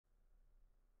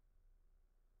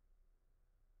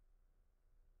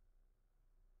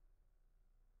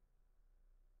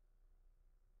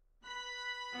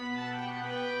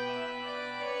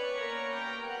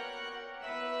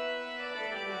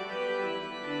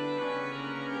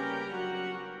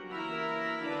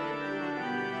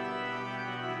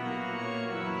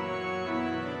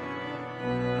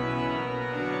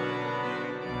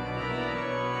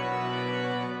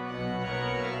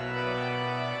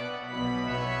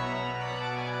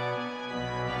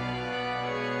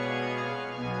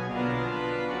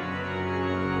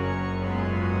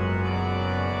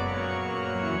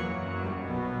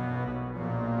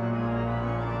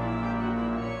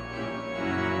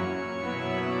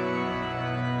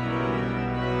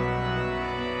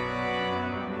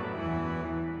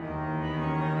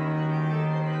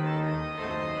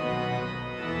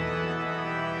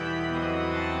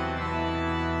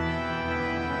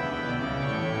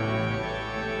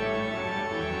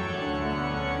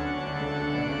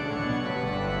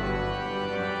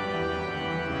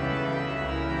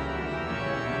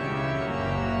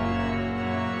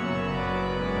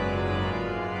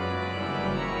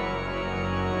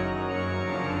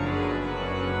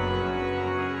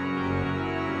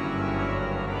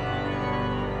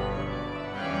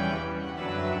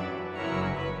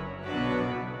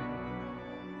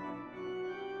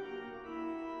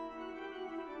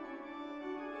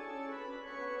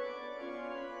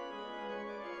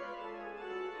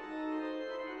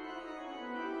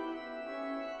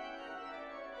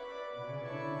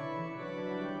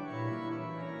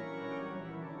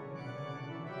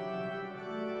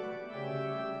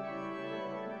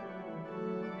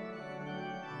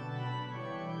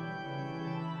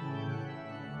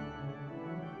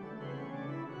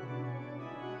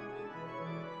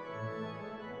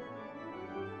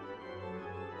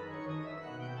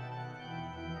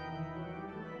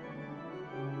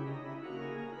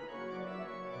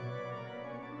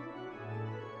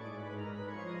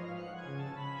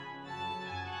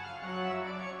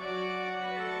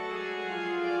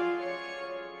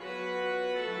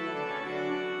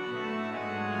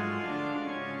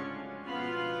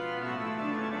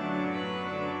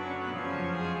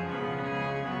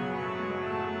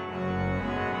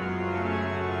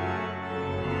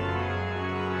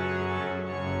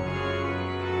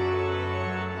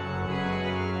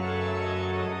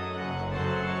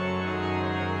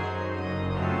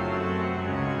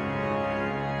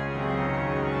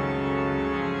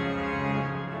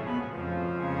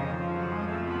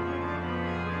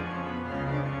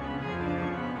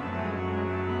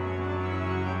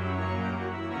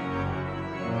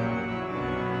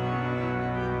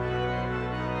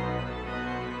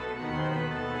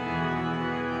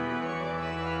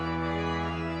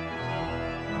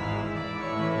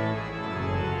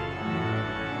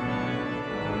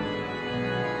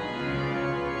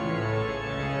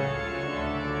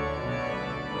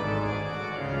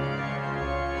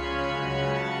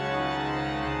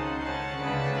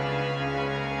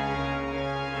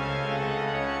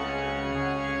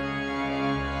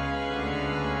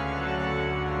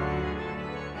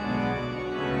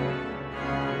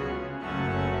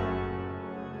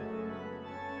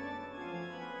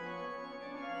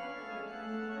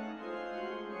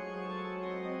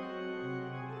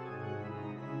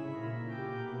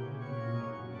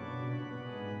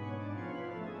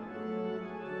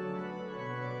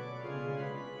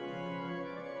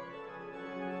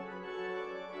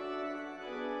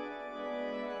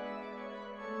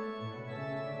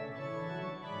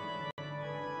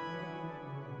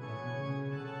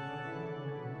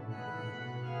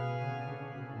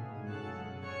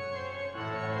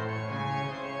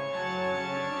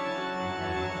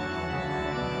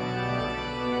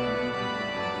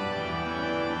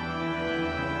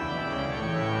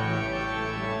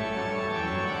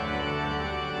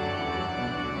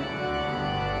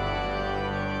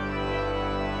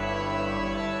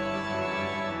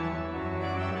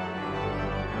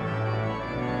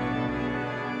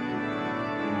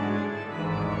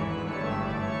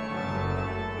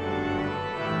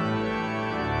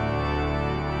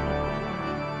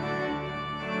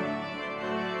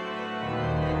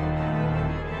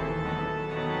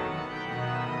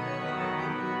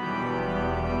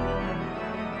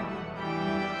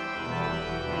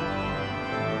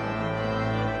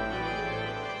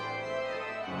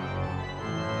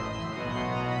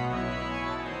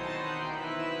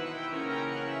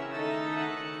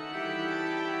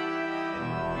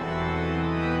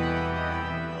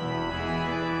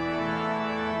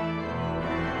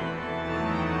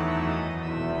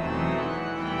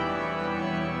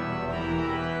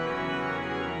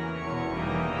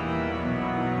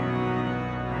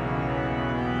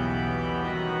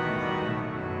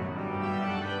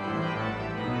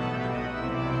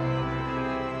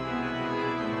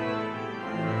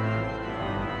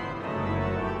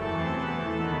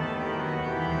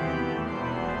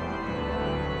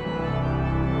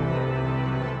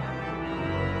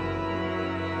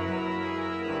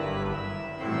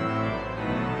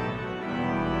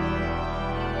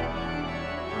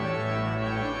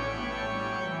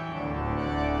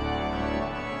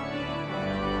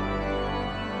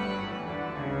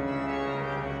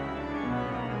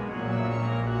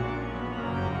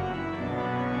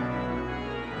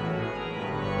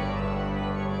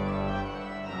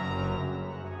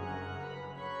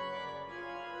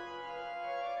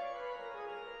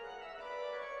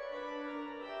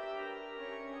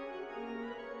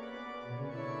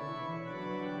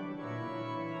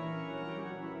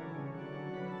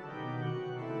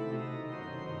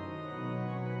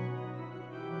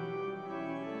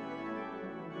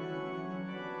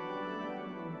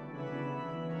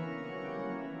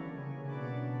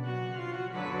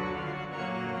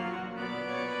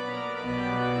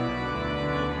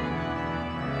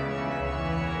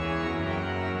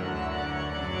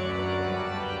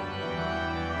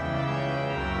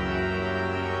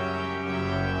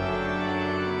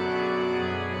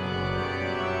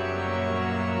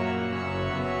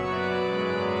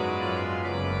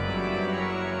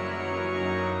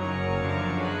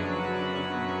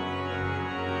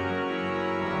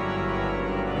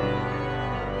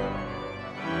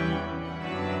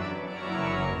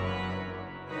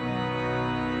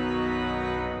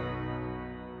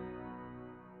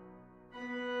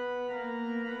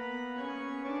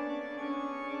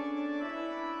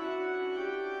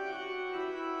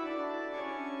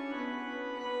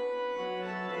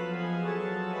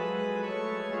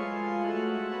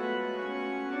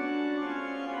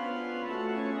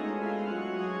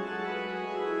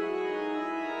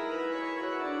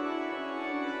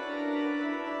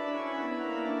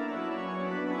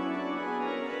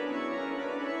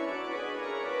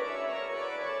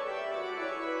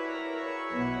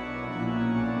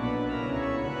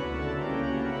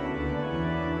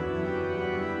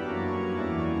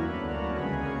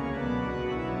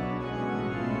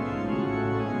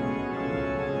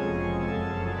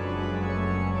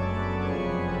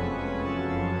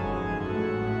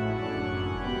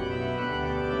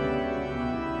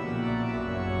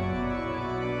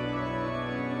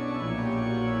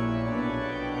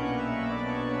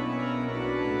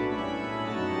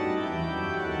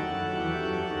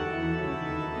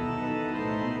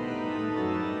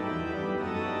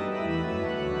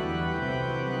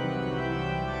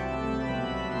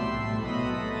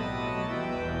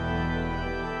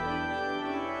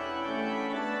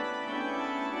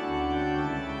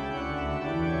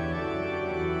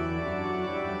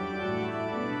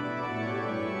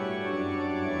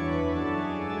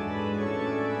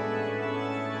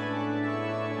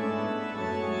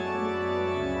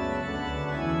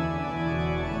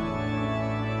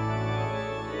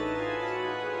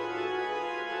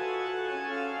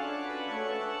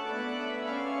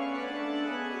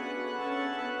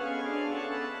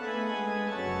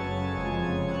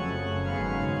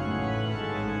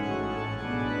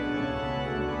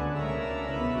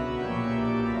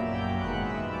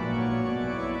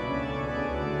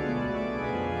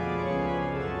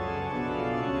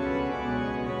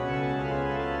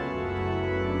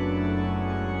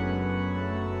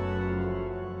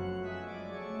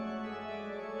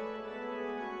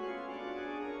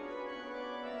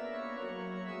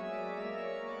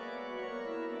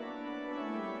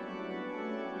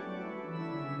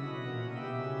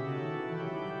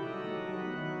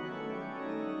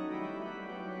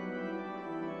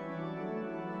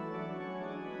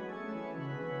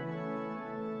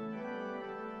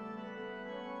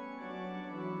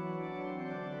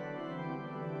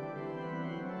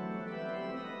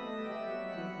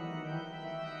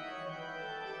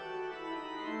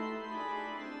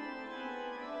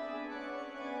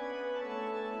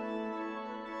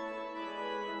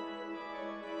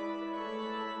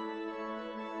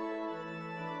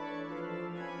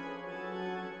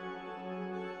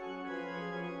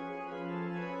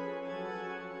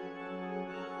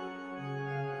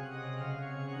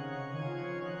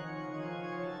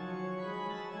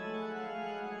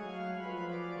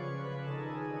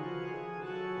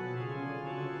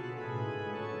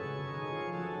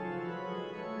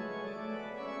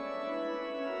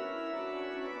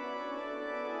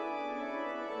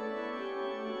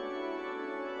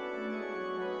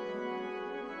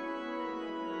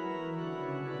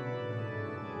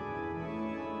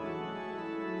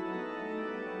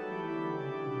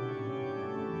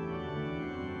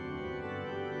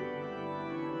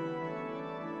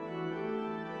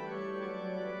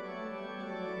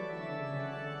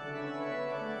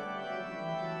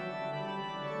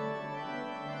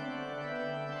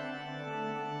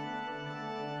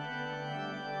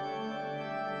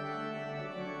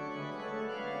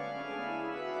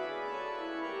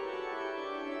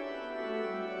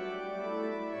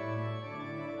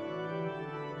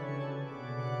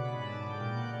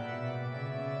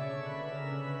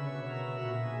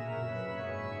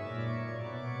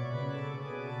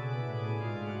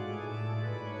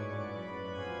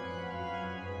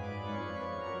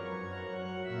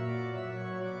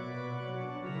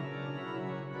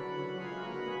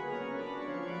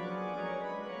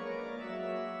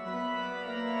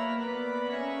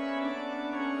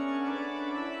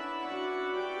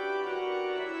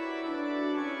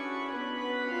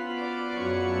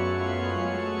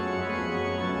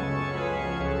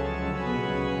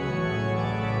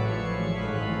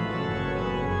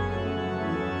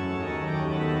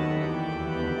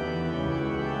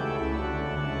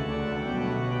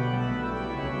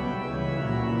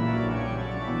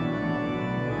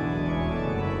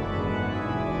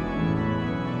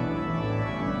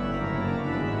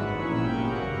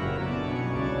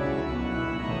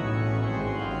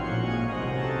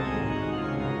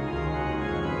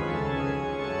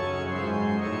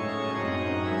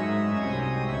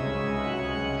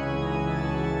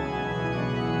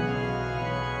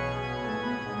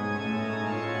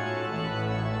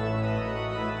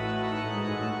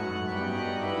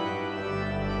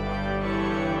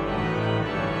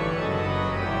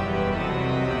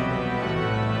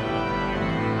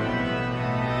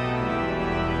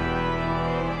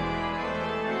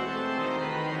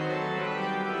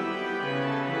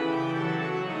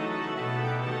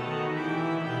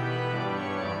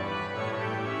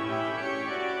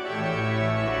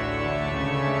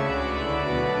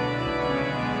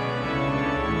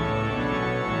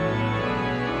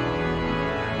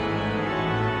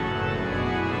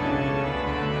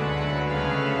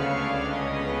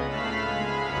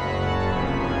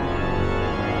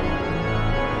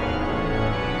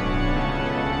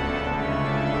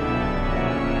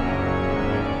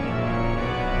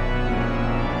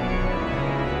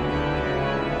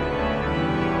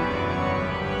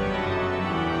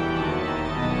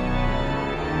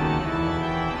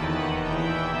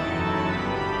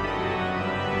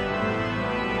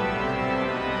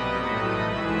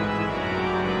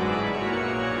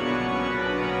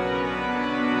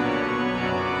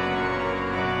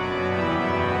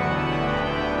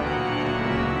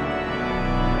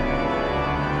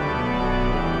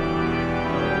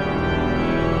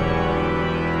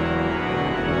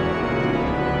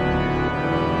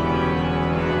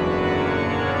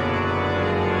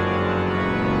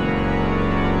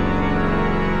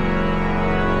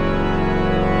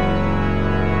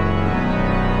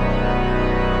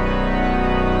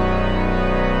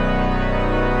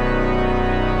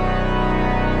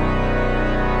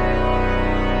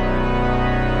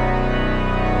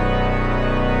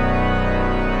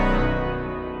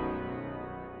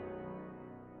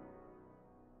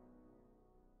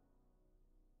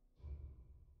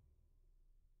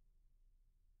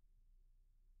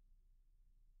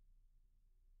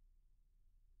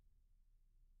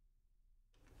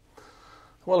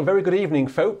Well, a very good evening,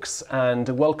 folks, and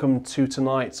welcome to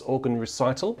tonight's organ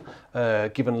recital,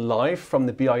 given live from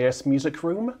the BIS Music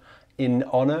Room in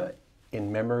honour,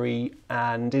 in memory,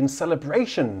 and in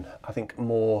celebration, I think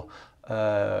more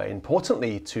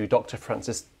importantly, to Dr.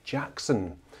 Francis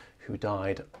Jackson, who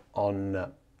died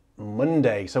on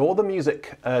Monday. So all the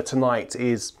music tonight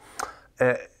is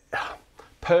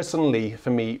personally,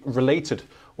 for me, related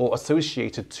or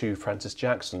associated to Francis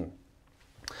Jackson.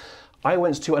 I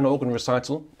went to an organ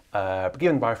recital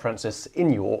given by Francis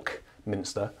in York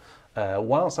Minster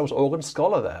whilst I was organ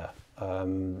scholar there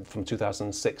from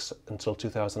 2006 until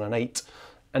 2008.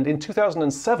 And in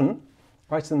 2007,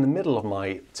 right in the middle of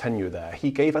my tenure there,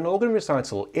 he gave an organ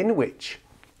recital in which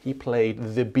he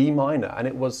played the B minor. And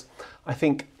it was, I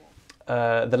think,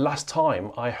 the last time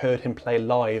I heard him play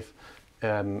live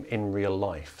in real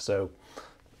life. So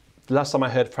the last time I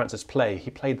heard Francis play, he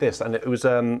played this, and it was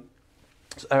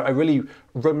a really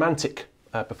romantic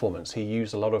performance. He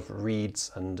used a lot of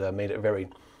reeds and made it very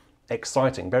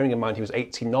exciting. Bearing in mind he was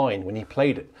 89 when he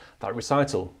played it, that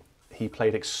recital, he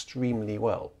played extremely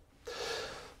well.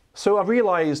 So I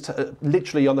realised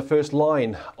literally on the first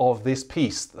line of this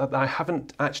piece that I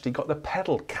haven't actually got the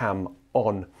pedal cam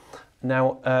on.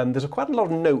 Now there's quite a lot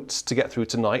of notes to get through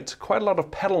tonight, quite a lot of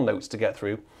pedal notes to get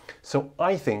through. So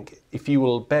I think, if you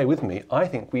will bear with me, I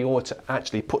think we ought to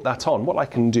actually put that on. What I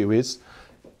can do is,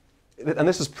 and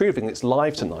this is proving it's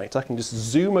live tonight, I can just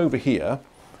zoom over here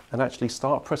and actually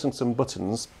start pressing some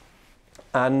buttons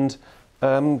and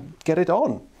get it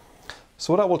on.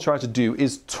 So what I will try to do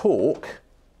is talk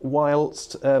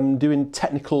whilst doing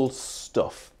technical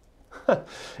stuff.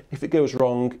 If it goes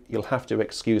wrong, you'll have to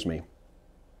excuse me.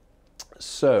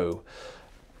 So,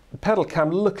 the pedal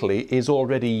cam luckily is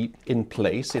already in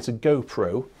place. It's a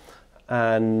GoPro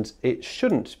and it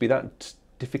shouldn't be that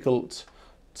difficult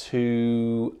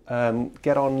to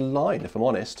get online, if I'm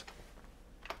honest.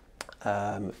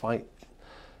 I'm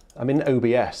in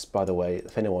OBS, by the way,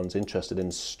 if anyone's interested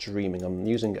in streaming. I'm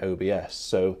using OBS,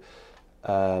 so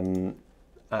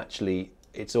actually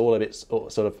it's all a bit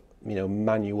sort of, you know,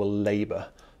 manual labour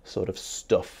sort of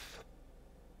stuff.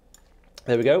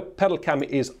 There we go, pedal cam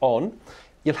is on.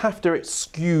 You'll have to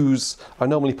excuse, I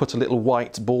normally put a little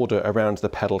white border around the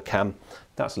pedal cam.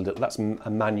 That's a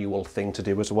manual thing to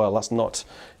do as well. It's not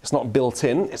built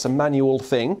in, it's a manual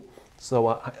thing. So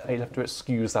I have to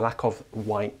excuse the lack of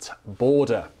white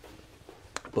border.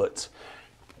 But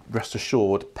rest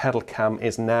assured, pedal cam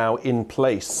is now in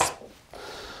place.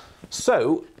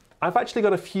 So I've actually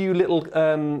got a few little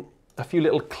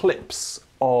clips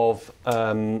of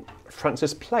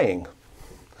Francis playing.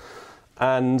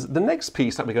 And the next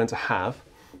piece that we're going to have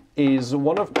is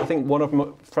one of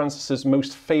Francis's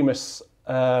most famous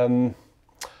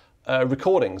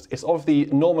recordings. It's of the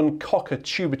Norman Cocker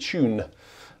tuba tune,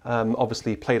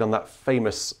 obviously played on that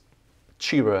famous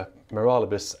tuba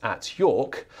marvellous at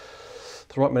York.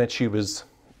 There aren't many tubas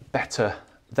better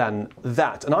than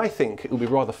that, and I think it would be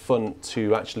rather fun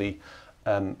to actually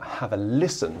have a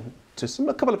listen to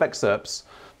a couple of excerpts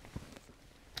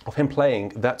of him playing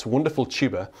that wonderful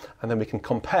tuba, and then we can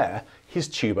compare his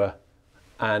tuba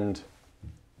and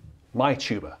my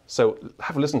tuba. So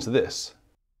have a listen to this.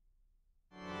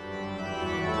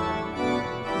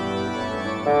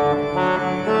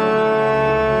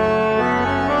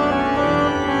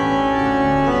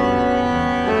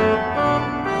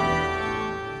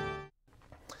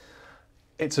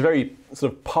 It's a very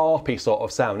sort of parpy sort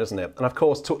of sound, isn't it? And of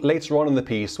course, later on in the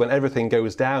piece, when everything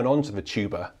goes down onto the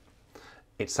tuba,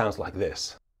 it sounds like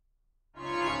this.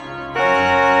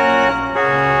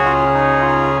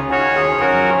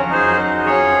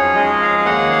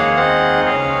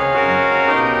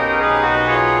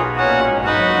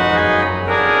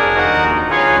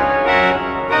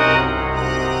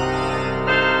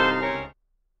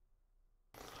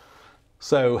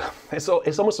 So it's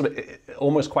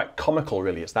almost quite comical,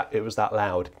 really. It was that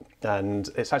loud, and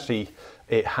I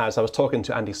was talking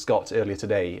to Andy Scott earlier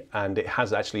today, and it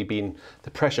has actually been,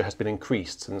 the pressure has been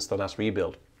increased since the last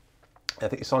rebuild. I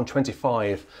think it's on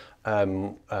 25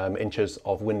 inches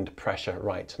of wind pressure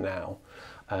right now,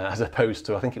 as opposed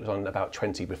to, I think it was on about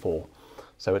 20 before.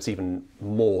 So it's even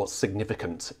more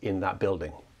significant in that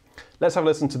building. Let's have a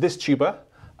listen to this tuba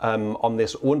on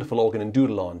this wonderful organ in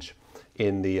Doodle Lounge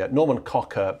in the Norman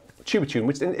Cocker tuba tune,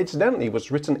 which incidentally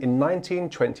was written in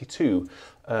 1922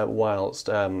 whilst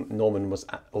Norman was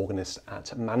organist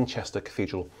at Manchester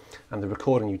Cathedral, and the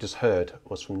recording you just heard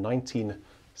was from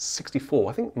 1964.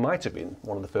 I think it might have been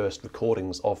one of the first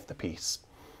recordings of the piece.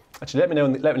 Actually, let me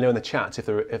know in the chat if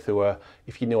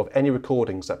you know of any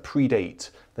recordings that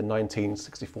predate the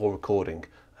 1964 recording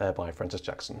by Francis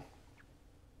Jackson.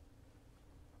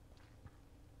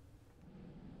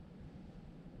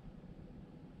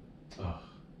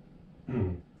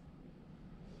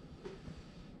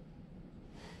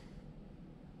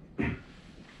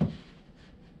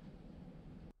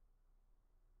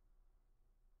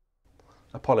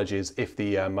 Apologies if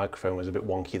the microphone was a bit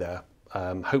wonky there.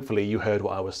 Hopefully you heard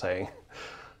what I was saying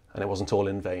and it wasn't all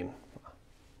in vain.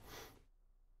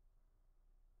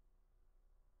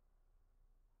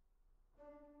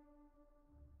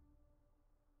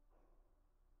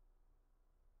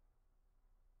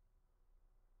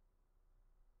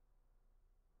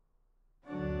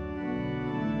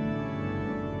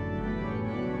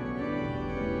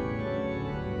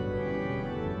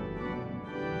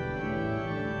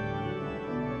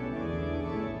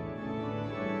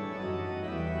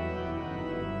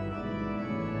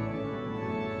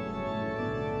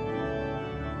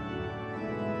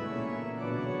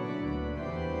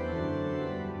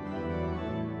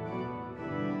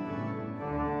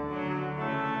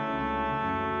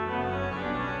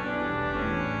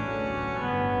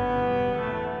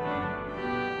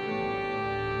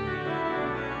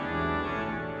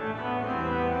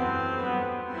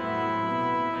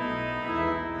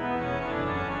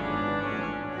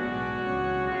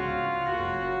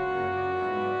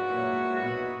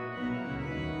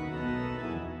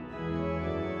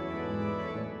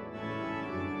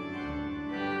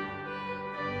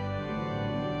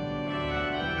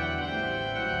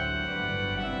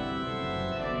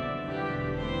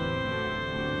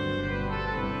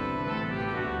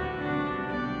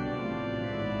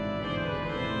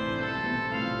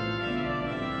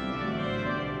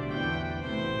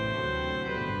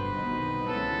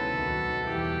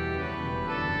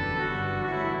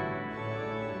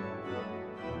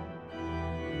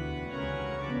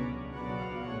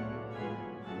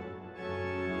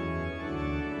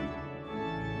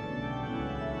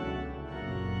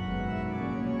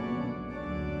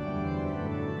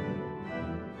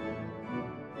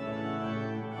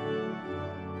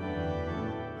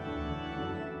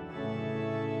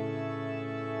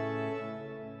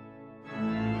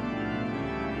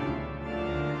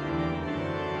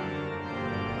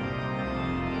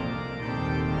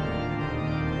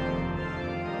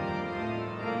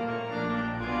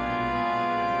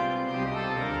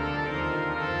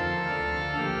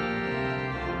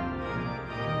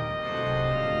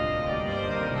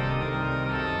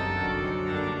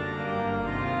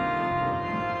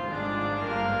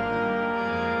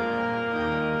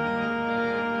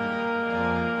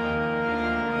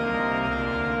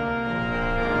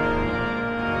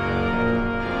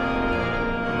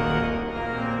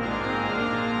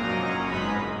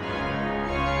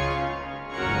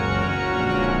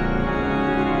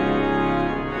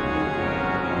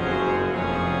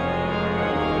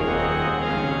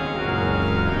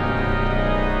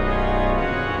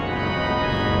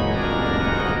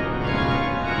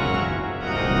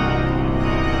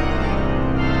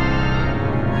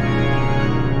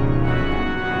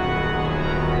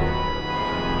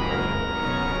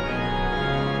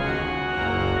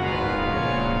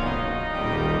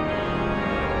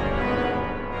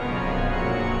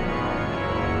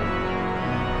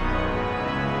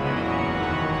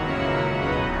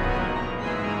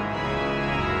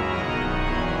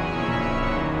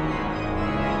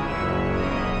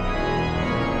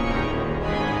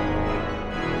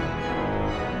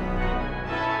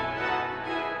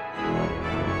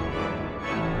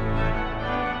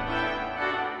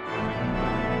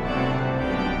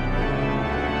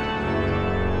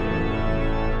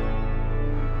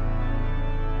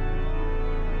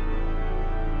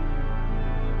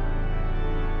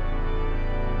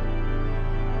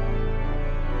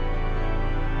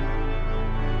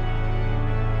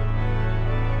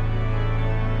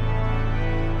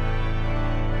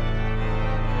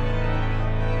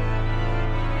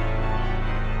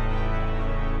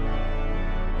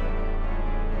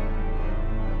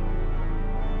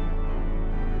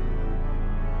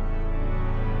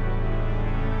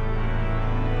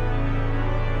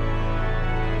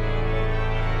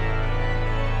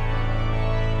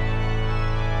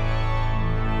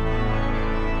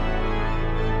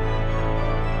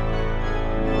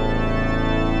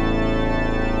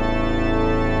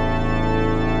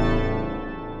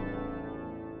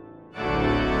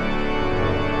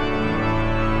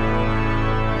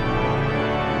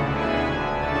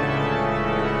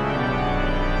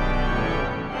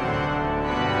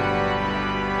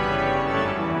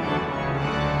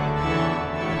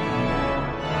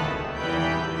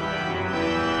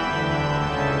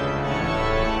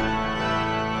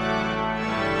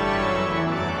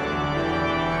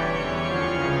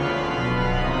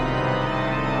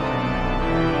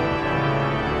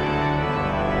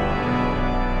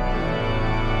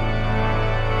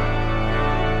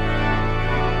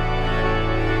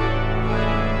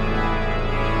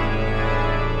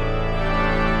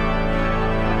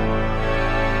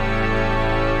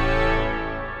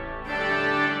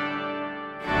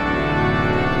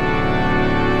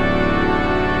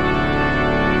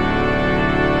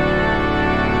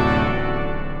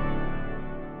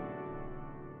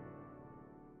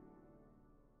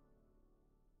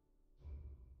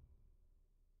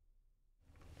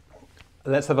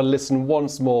 Let's have a listen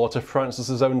once more to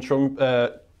Francis's own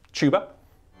tuba.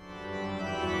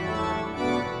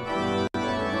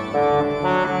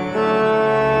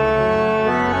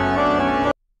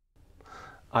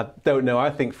 I don't know,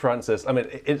 I think Francis, I mean,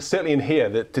 it's certainly in here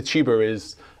that the tuba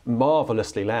is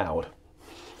marvellously loud.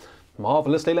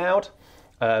 Marvellously loud,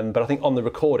 but I think on the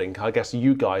recording, I guess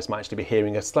you guys might actually be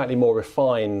hearing a slightly more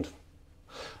refined,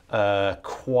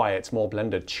 quiet, more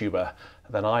blended tuba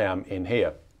than I am in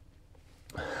here.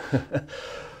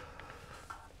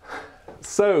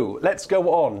 So let's go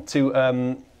on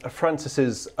to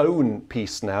Francis's own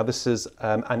piece now. This is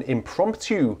an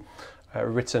impromptu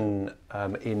written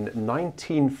in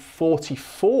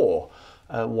 1944,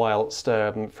 whilst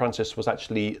Francis was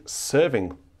actually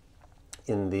serving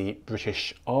in the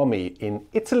British Army in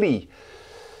Italy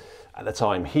at the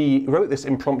time. He wrote this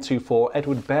impromptu for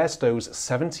Edward Bairstow's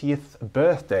 70th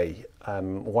birthday,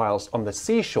 whilst on the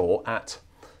seashore at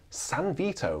San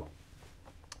Vito.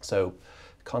 So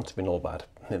can't have been all bad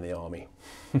in the army.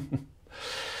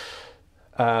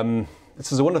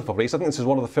 This is a wonderful piece. I think this is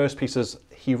one of the first pieces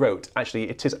he wrote. Actually,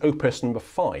 it is opus number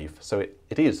 5, so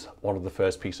it is one of the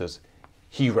first pieces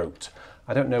he wrote.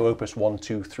 I don't know opus 1,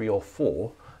 2, 3 or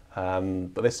 4,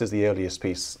 but this is the earliest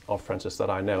piece of Francis that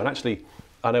I know. And actually,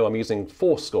 I know I'm using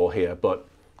 4 score here, but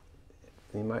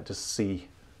you might just see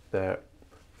there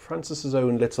Francis's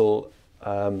own little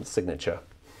signature.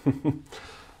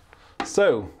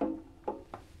 So,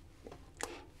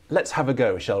 let's have a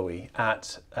go, shall we,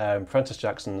 at Francis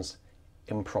Jackson's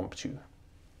Impromptu.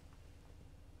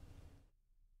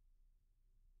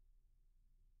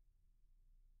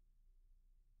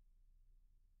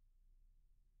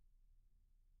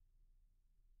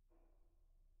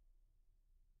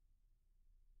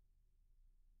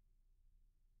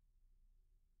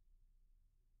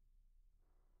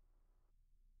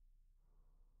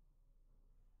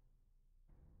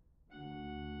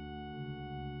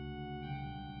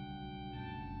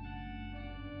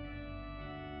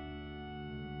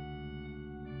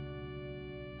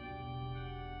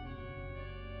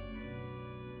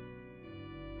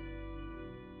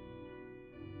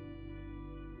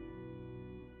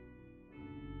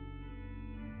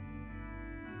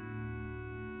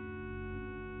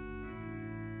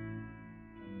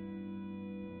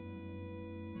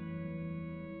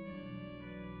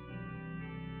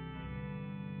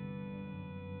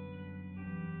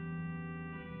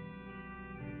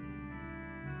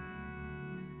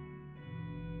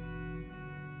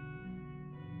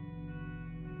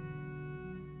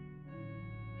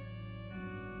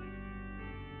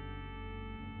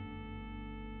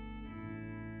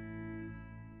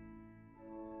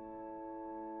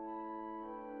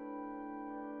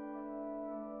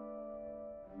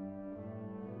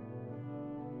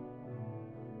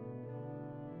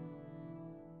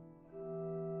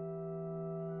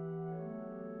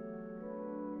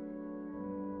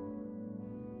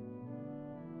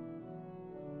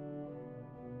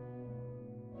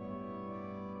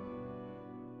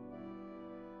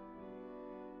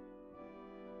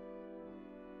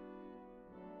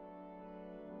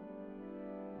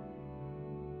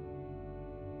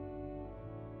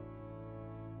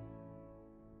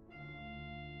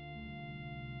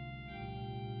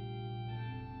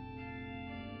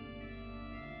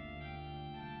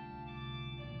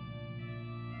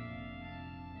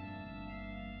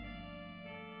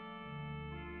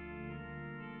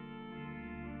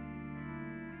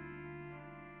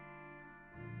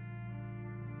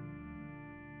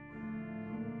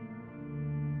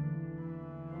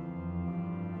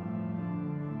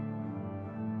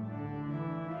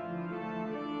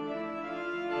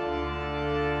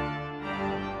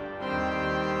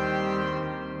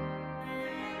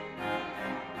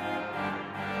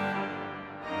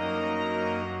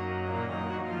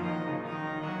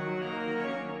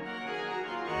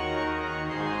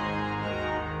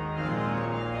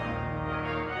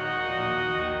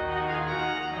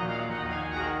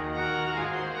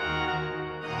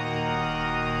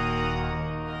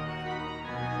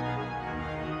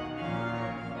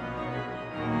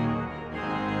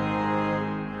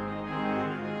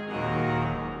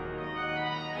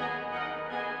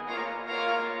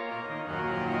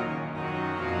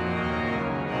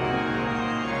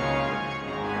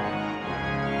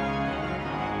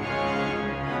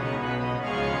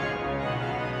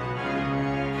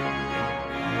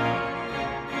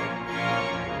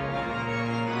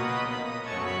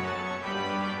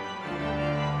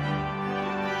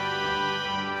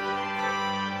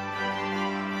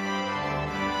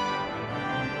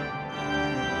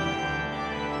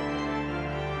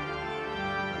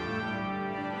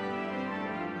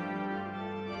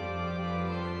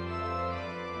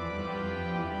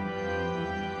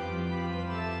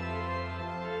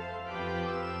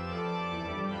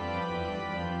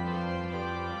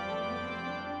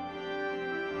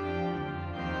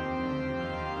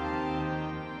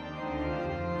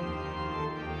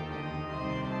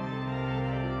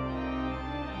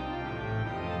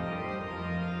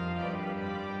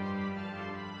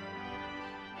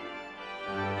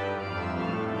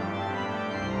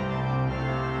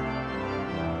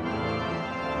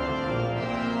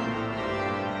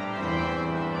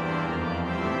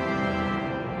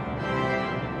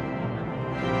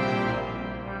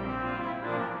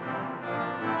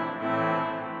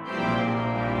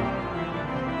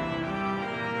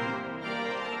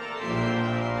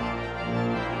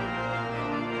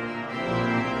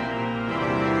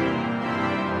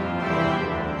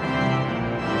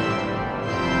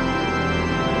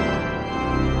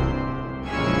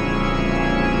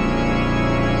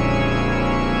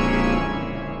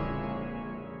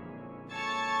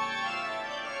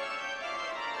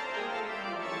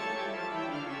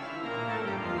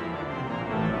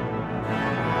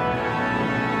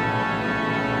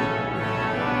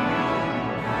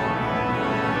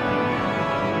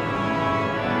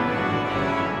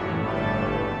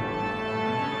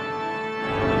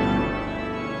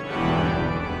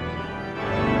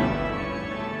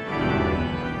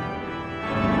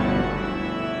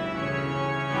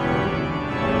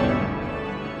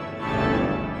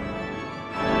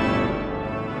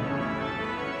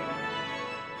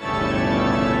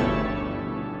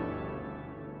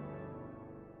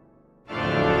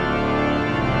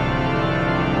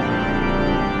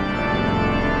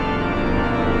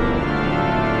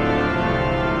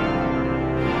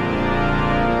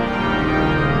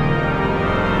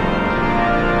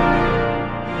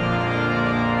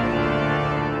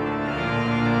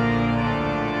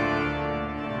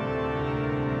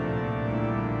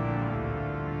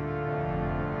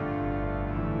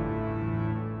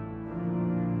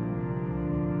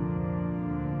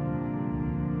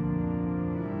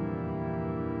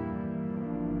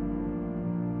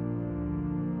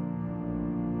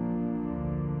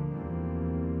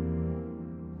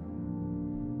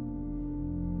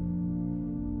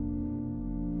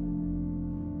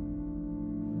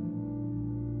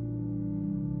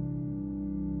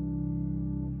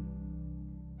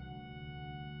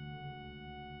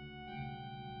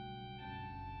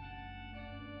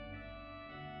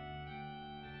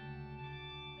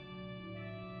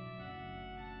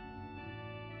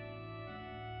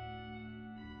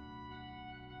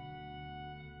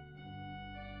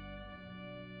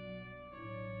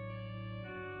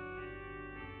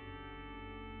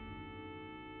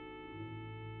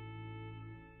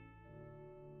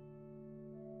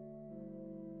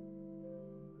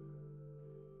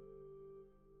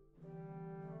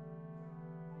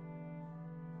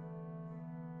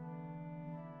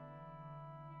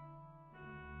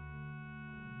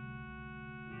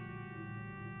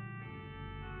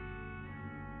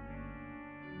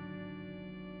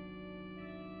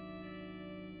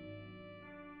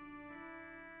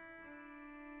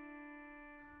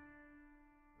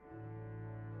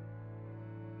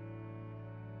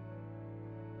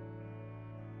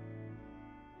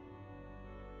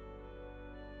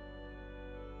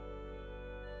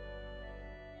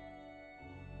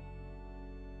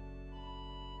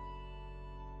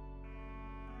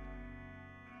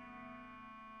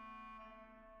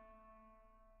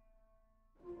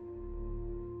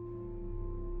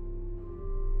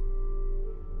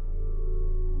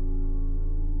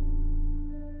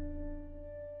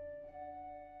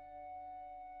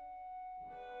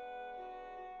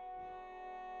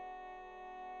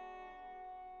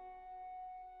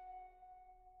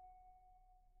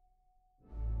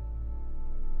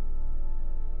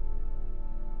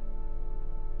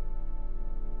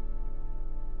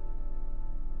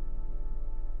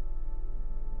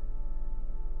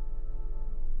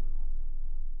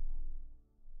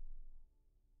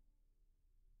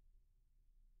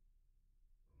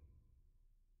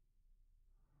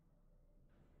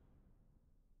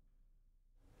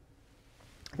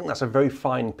 think that's a very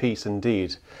fine piece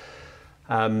indeed.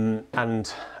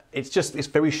 And it's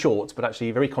very short, but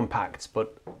actually very compact.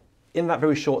 But in that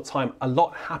very short time, a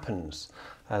lot happens.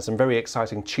 Some very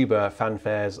exciting tuba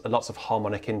fanfares, lots of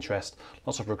harmonic interest,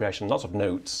 lots of progression, lots of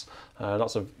notes,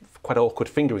 lots of quite awkward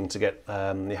fingering to get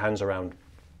your hands around,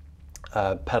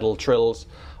 pedal trills,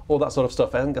 all that sort of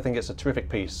stuff. I think it's a terrific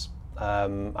piece,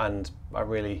 and I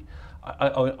only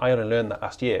learned that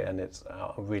last year, and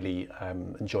I really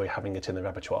enjoy having it in the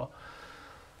repertoire.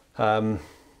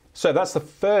 So that's the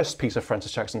first piece of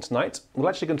Francis Jackson tonight. We're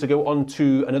actually going to go on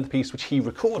to another piece which he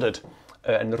recorded,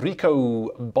 Enrico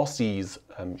Bossi's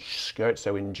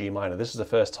Scherzo in G minor. This is the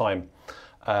first time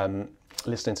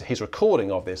listening to his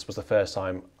recording of this was the first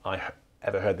time I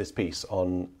ever heard this piece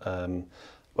on, well,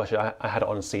 actually I had it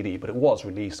on a CD, but it was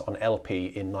released on LP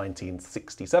in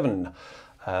 1967.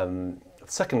 The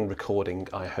second recording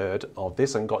I heard of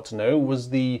this and got to know was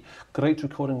the great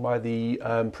recording by the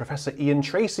Professor Ian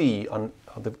Tracy on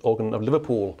the organ of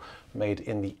Liverpool, made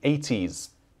in the 80s,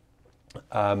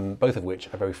 both of which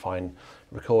are very fine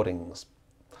recordings.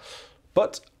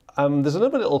 But there's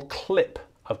another little clip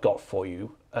I've got for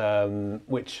you,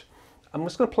 which I'm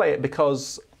just going to play it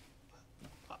because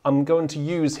I'm going to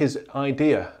use his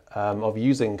idea of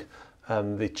using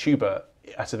the tuba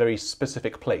at a very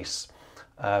specific place.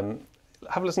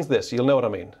 Have a listen to this, you'll know what I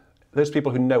mean. Those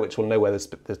people who know it will know where this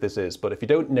is, but if you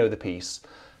don't know the piece,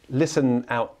 listen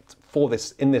out for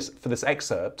this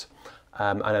excerpt,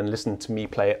 and then listen to me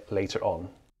play it later on.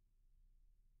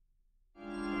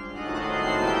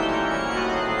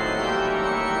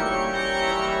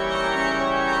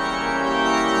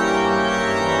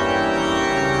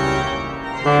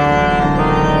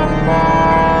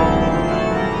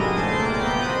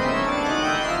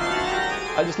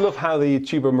 I just love how the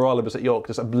tuba marvellous at York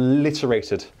just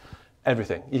obliterated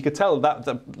everything. You could tell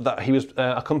that he was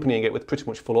accompanying it with pretty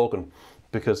much full organ,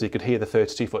 because you could hear the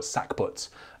 32-foot sackbuts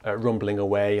rumbling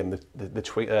away, and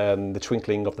the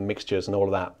twinkling of the mixtures and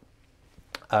all of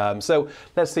that. So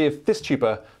let's see if this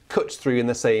tuba cuts through in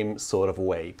the same sort of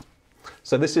way.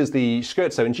 So this is the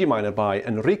Scherzo in G minor by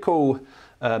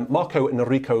Marco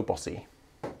Enrico Bossi.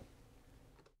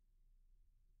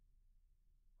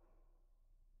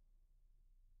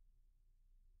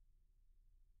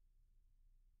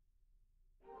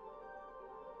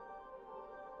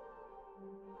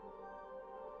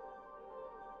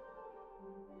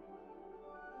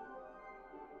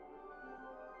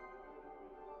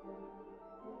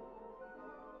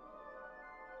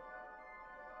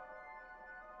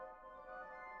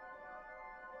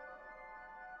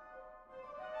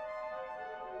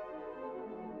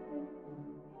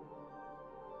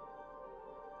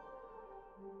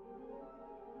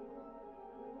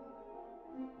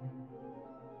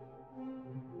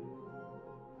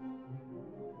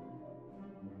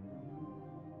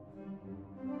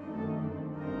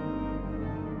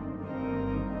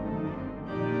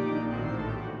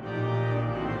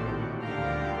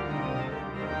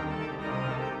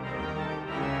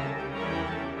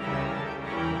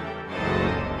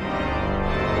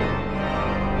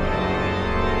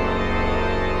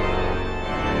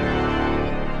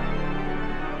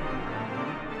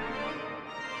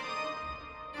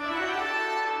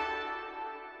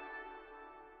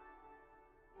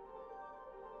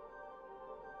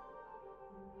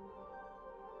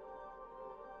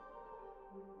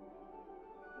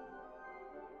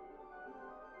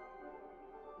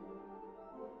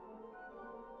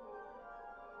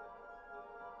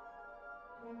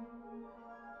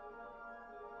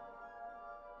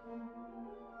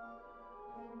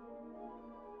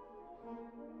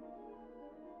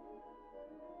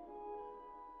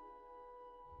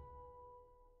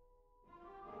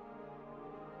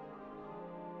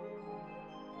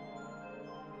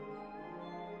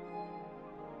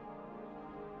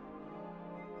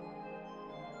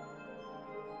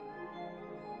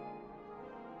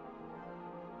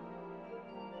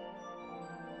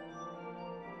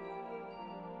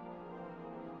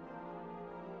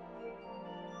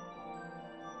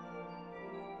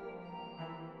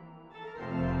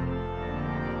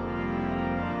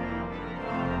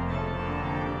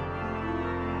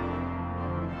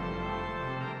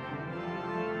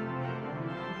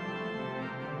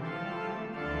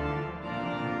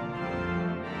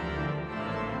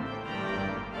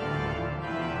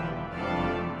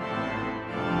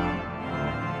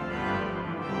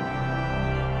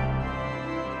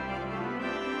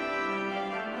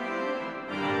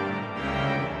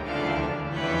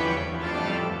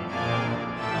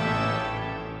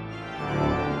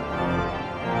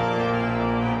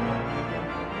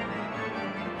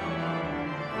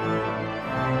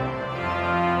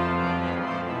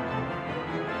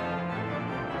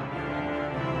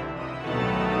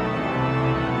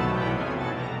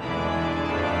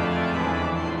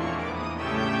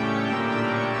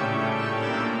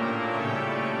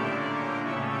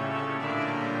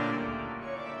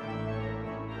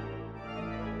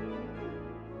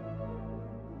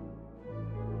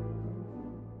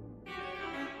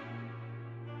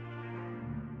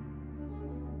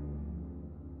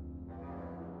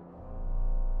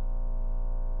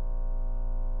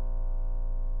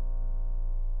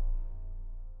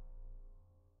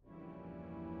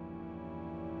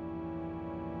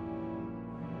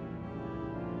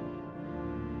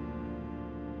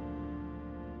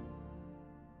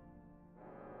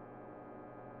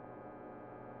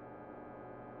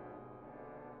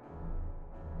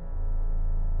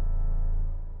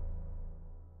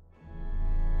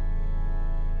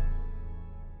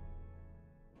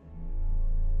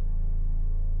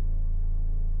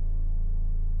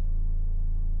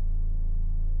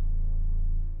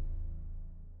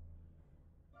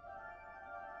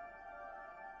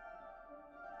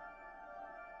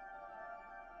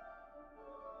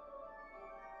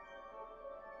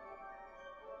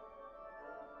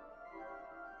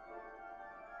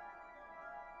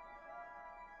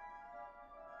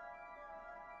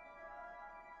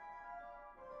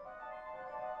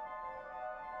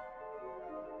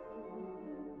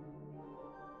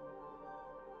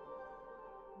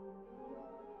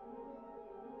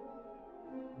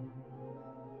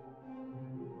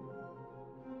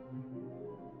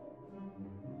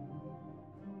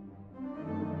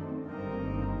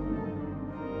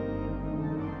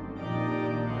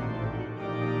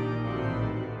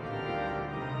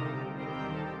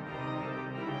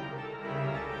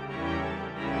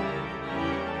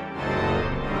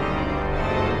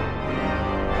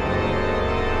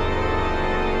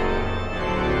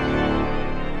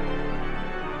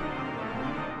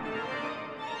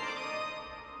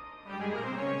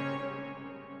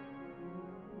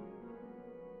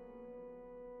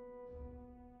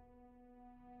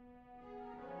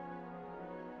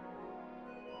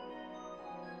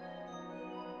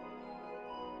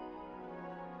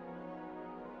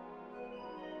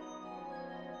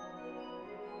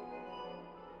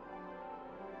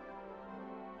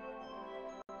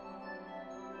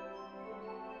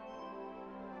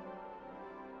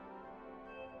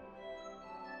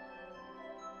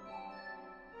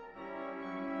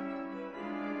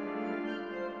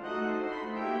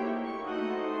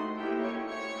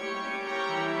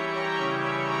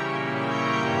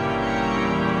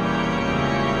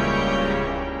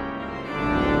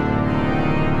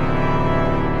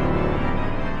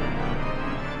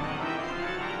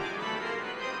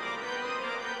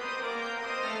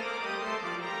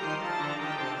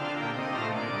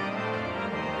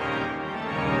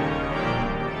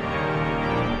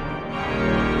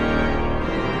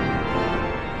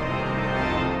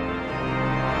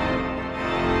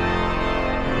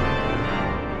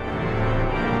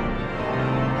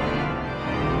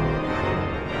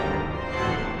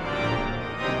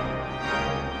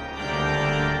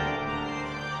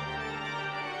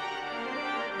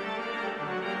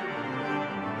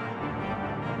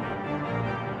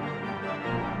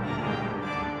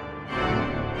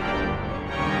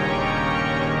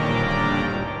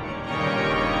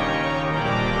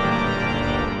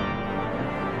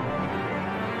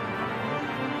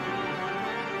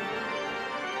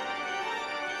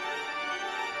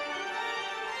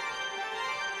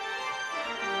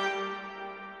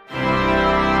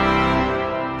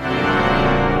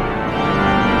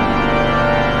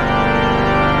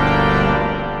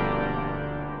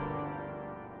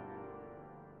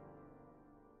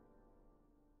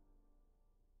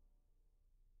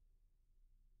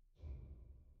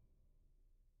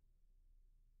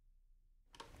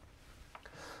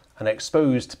 An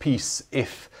exposed piece,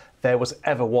 if there was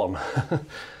ever one.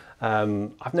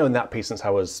 I've known that piece since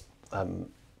I was, oh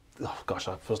gosh,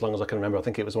 for as long as I can remember. I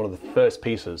think it was one of the first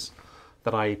pieces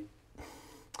that I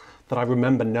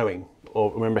remember knowing,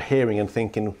 or remember hearing and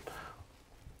thinking,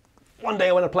 one day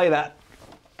I want to play that,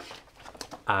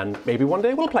 and maybe one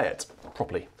day we'll play it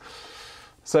properly.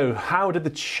 So, how did the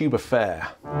tuba fare?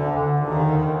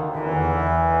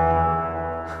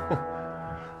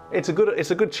 It's a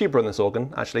good tuba on this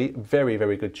organ, actually. Very,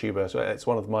 very good tuba. So it's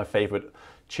one of my favourite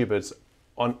tubas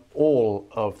on all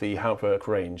of the Hauptwerk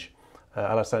range.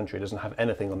 Alessandria doesn't have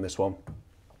anything on this one.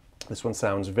 This one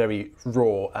sounds very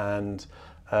raw and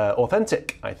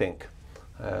authentic, I think.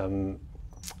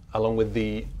 Along with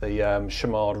the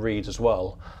chamade reeds as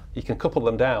well. You can couple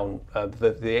them down,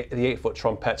 the 8-foot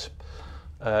trumpet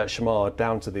chamade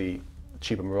down to the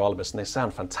tuba marvellous, and they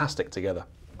sound fantastic together.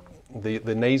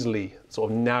 The nasally,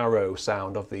 sort of narrow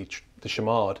sound of the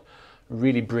chamade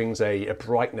really brings a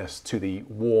brightness to the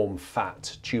warm,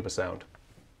 fat tuba sound.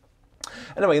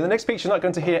 Anyway, in the next piece you're not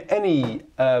going to hear any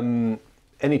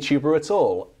tuba at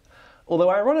all. Although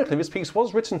ironically, this piece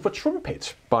was written for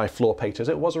trumpet by Floor Peeters.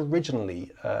 It was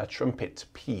originally a trumpet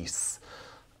piece.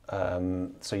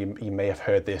 So you may have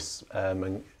heard this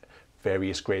in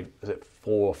various grade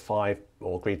 4 or 5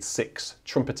 or grade 6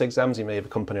 trumpet exams. You may have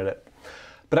accompanied it.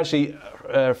 But actually,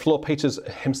 Floor Peeters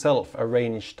himself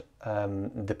arranged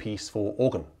the piece for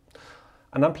organ.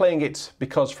 And I'm playing it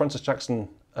because Francis Jackson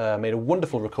made a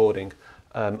wonderful recording.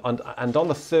 And on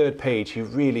the 3rd page, he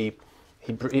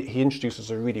introduces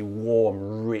a really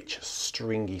warm, rich,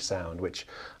 stringy sound, which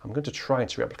I'm going to try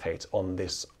to replicate on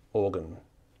this organ.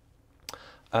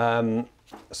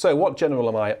 So what general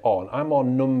am I on? I'm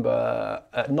on number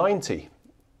 90,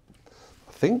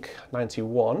 I think,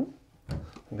 91.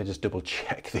 Let me just double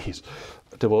check these.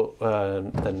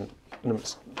 Then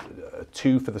numbers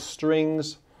 2 for the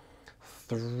strings,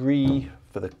 3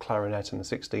 for the clarinet and the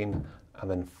 16, and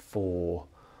then 4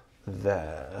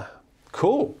 there.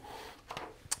 Cool.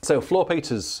 So Floor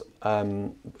Peeters, a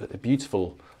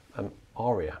beautiful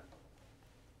aria.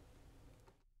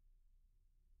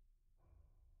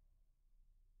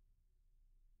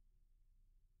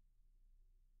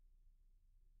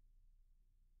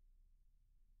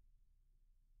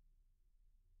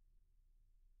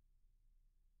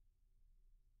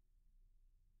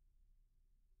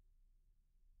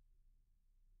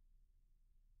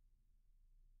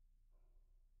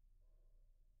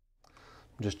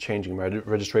 I'm just changing my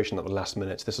registration at the last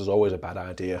minute. This is always a bad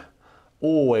idea.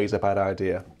 Always a bad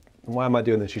idea. Why am I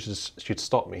doing this? She'd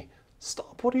stop me.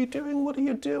 Stop, what are you doing? What are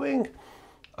you doing?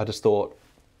 I just thought,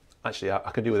 actually,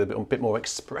 I could do with a bit more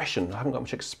expression. I haven't got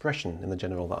much expression in the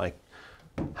general that I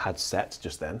had set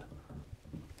just then.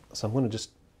 So I'm going to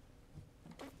just,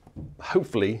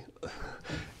 hopefully,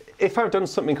 if I've done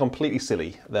something completely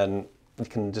silly, then you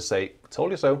can just say,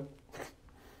 told you so.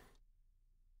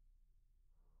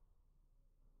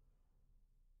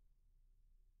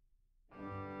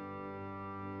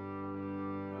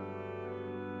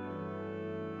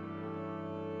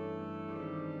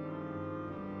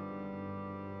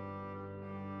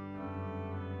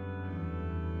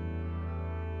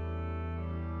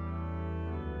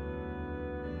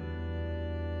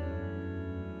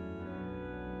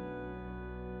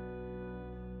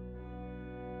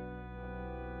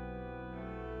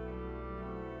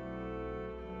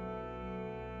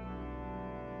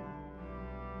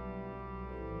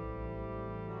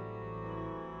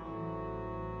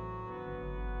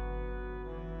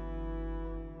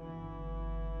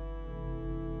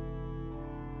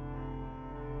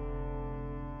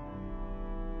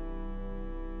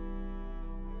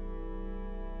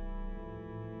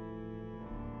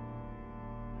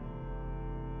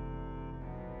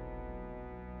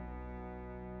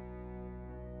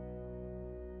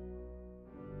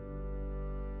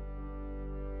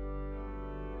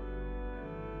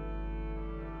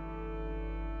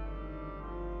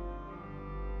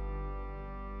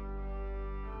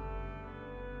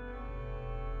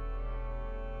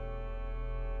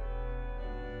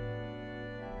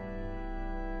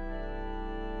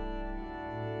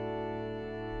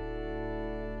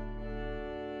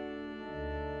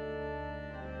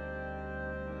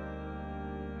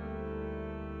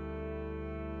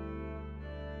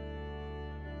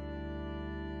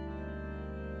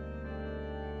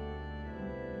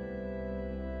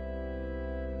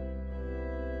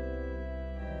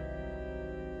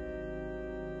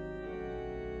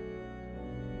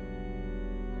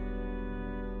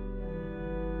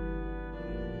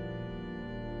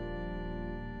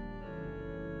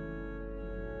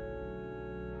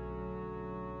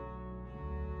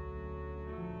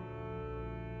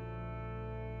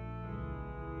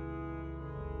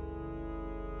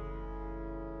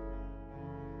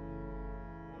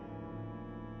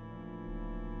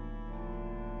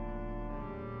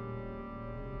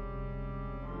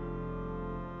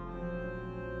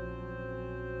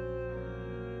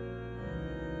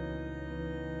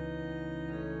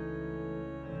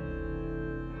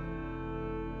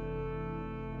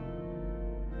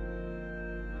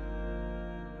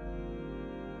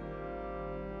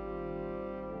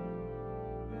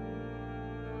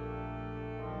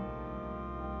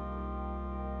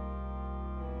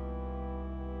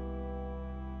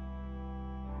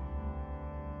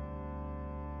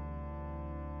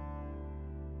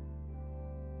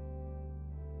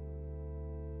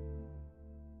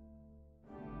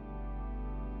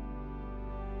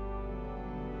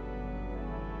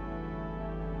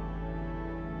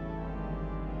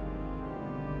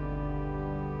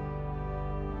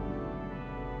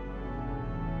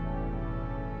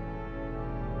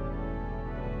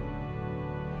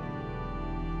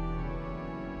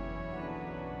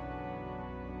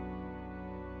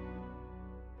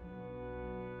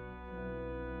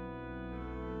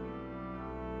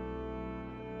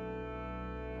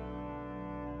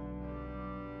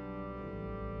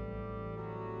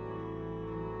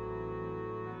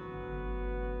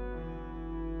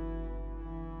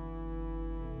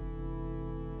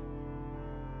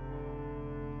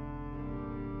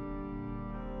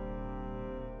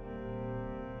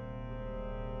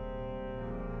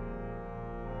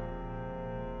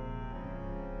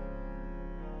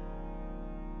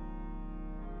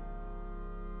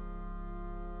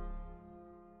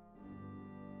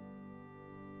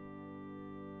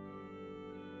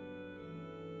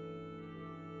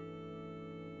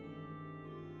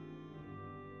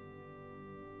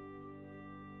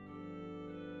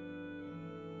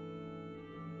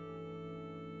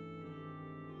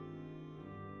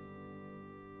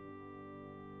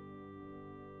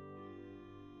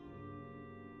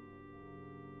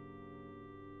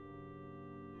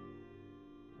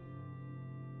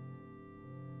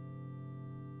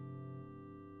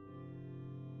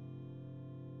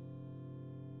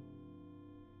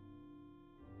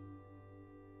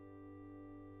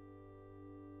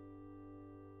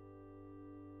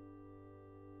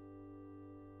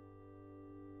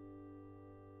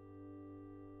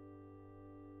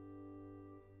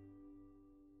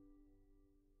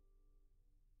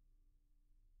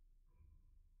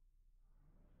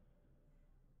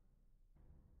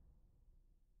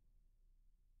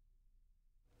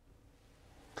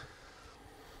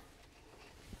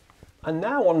 And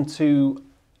now on to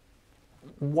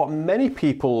what many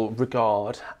people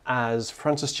regard as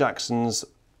Francis Jackson's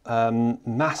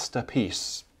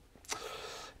masterpiece.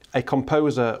 A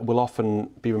composer will often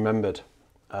be remembered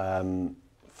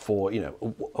for, you know,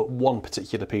 one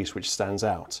particular piece which stands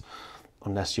out,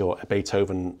 unless you're a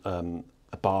Beethoven,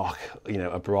 a Bach, you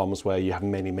know, a Brahms, where you have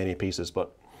many, many pieces.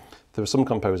 But there are some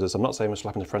composers, I'm not saying what's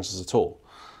happened to Francis at all,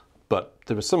 but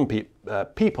there are some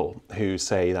people who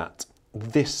say that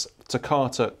this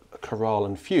Toccata, Chorale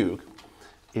and Fugue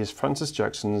is Francis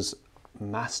Jackson's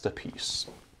masterpiece.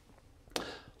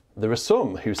 There are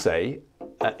some who say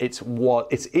it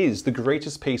is the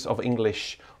greatest piece of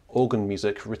English organ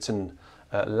music written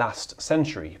last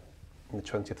century, in the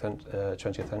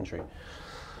 20th century.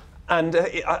 And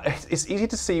it's easy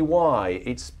to see why.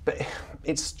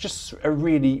 It's just a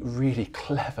really, really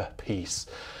clever piece.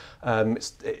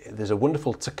 There's a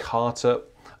wonderful toccata,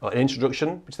 an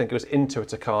introduction, which then goes into a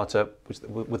toccata,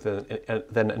 with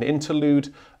then an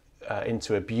interlude,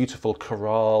 into a beautiful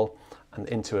chorale, and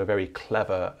into a very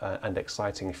clever and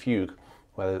exciting fugue,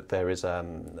 where there is,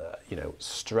 you know,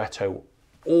 stretto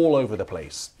all over the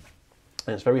place.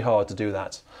 And it's very hard to do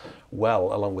that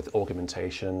well, along with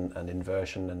augmentation and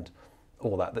inversion and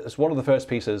all that. It's one of the first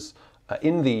pieces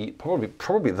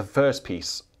probably the first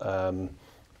piece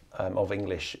of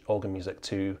English organ music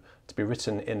to be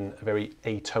written in a very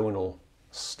atonal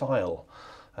style.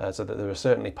 So that there are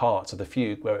certainly parts of the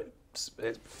fugue where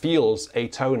it feels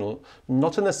atonal,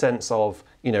 not in the sense of,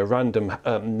 you know, random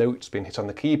notes being hit on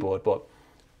the keyboard, but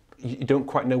you don't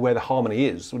quite know where the harmony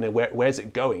is. You know, where's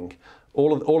it going?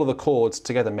 All of the chords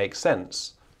together make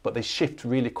sense, but they shift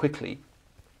really quickly,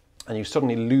 and you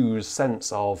suddenly lose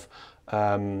sense of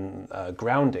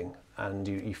grounding, and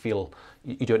you feel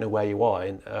you don't know where you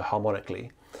are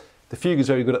harmonically. The fugue is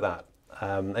very good at that,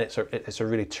 and it's a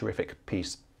really terrific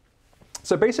piece.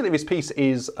 So basically, this piece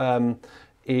is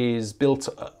built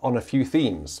on a few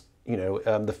themes. You know,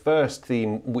 the first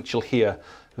theme, which you'll hear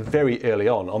very early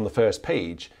on the first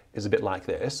page, is a bit like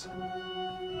this.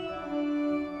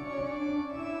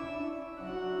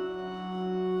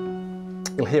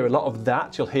 You'll hear a lot of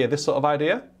that. You'll hear this sort of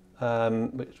idea,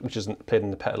 which isn't played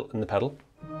in the pedal.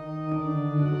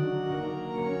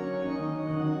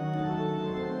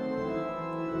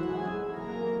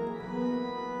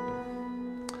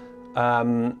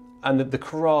 And the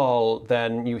chorale,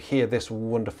 then you hear this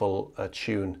wonderful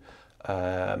tune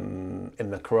in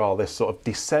the chorale, this sort of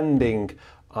descending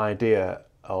idea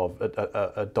of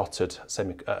a dotted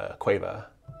semi-quaver.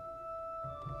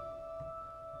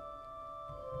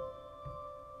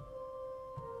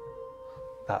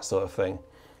 That sort of thing.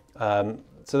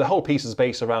 So the whole piece is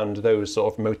based around those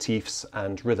sort of motifs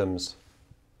and rhythms.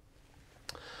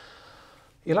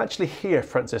 You'll actually hear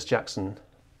Francis Jackson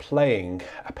playing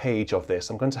a page of this.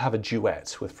 I'm going to have a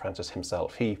duet with Francis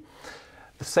himself. The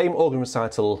same organ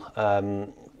recital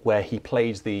where he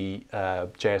plays the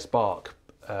J.S. Bach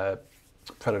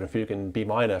Prelude and Fugue in B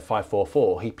minor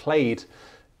 5/4/4, he played,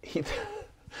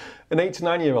 an 8 to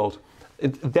 9 year old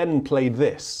then played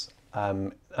this.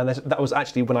 And that was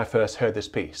actually when I first heard this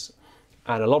piece.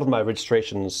 And a lot of my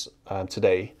registrations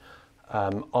today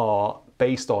are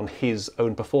based on his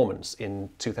own performance in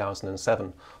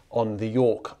 2007 on the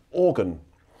York organ.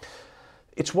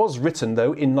 It was written,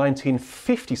 though, in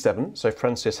 1957, so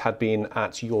Francis had been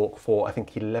at York for, I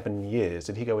think, 11 years.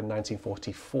 Did he go in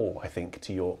 1944, I think,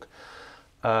 to York?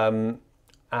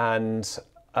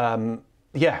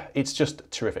 Yeah, it's just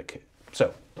terrific.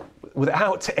 So,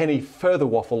 without any further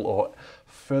waffle or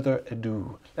further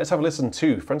ado, let's have a listen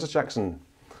to Francis Jackson,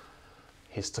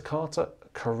 his Toccata,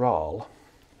 Chorale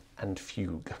and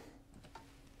Fugue.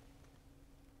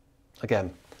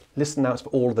 Again, listen out for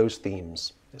all those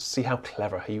themes. See how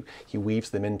clever he weaves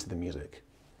them into the music.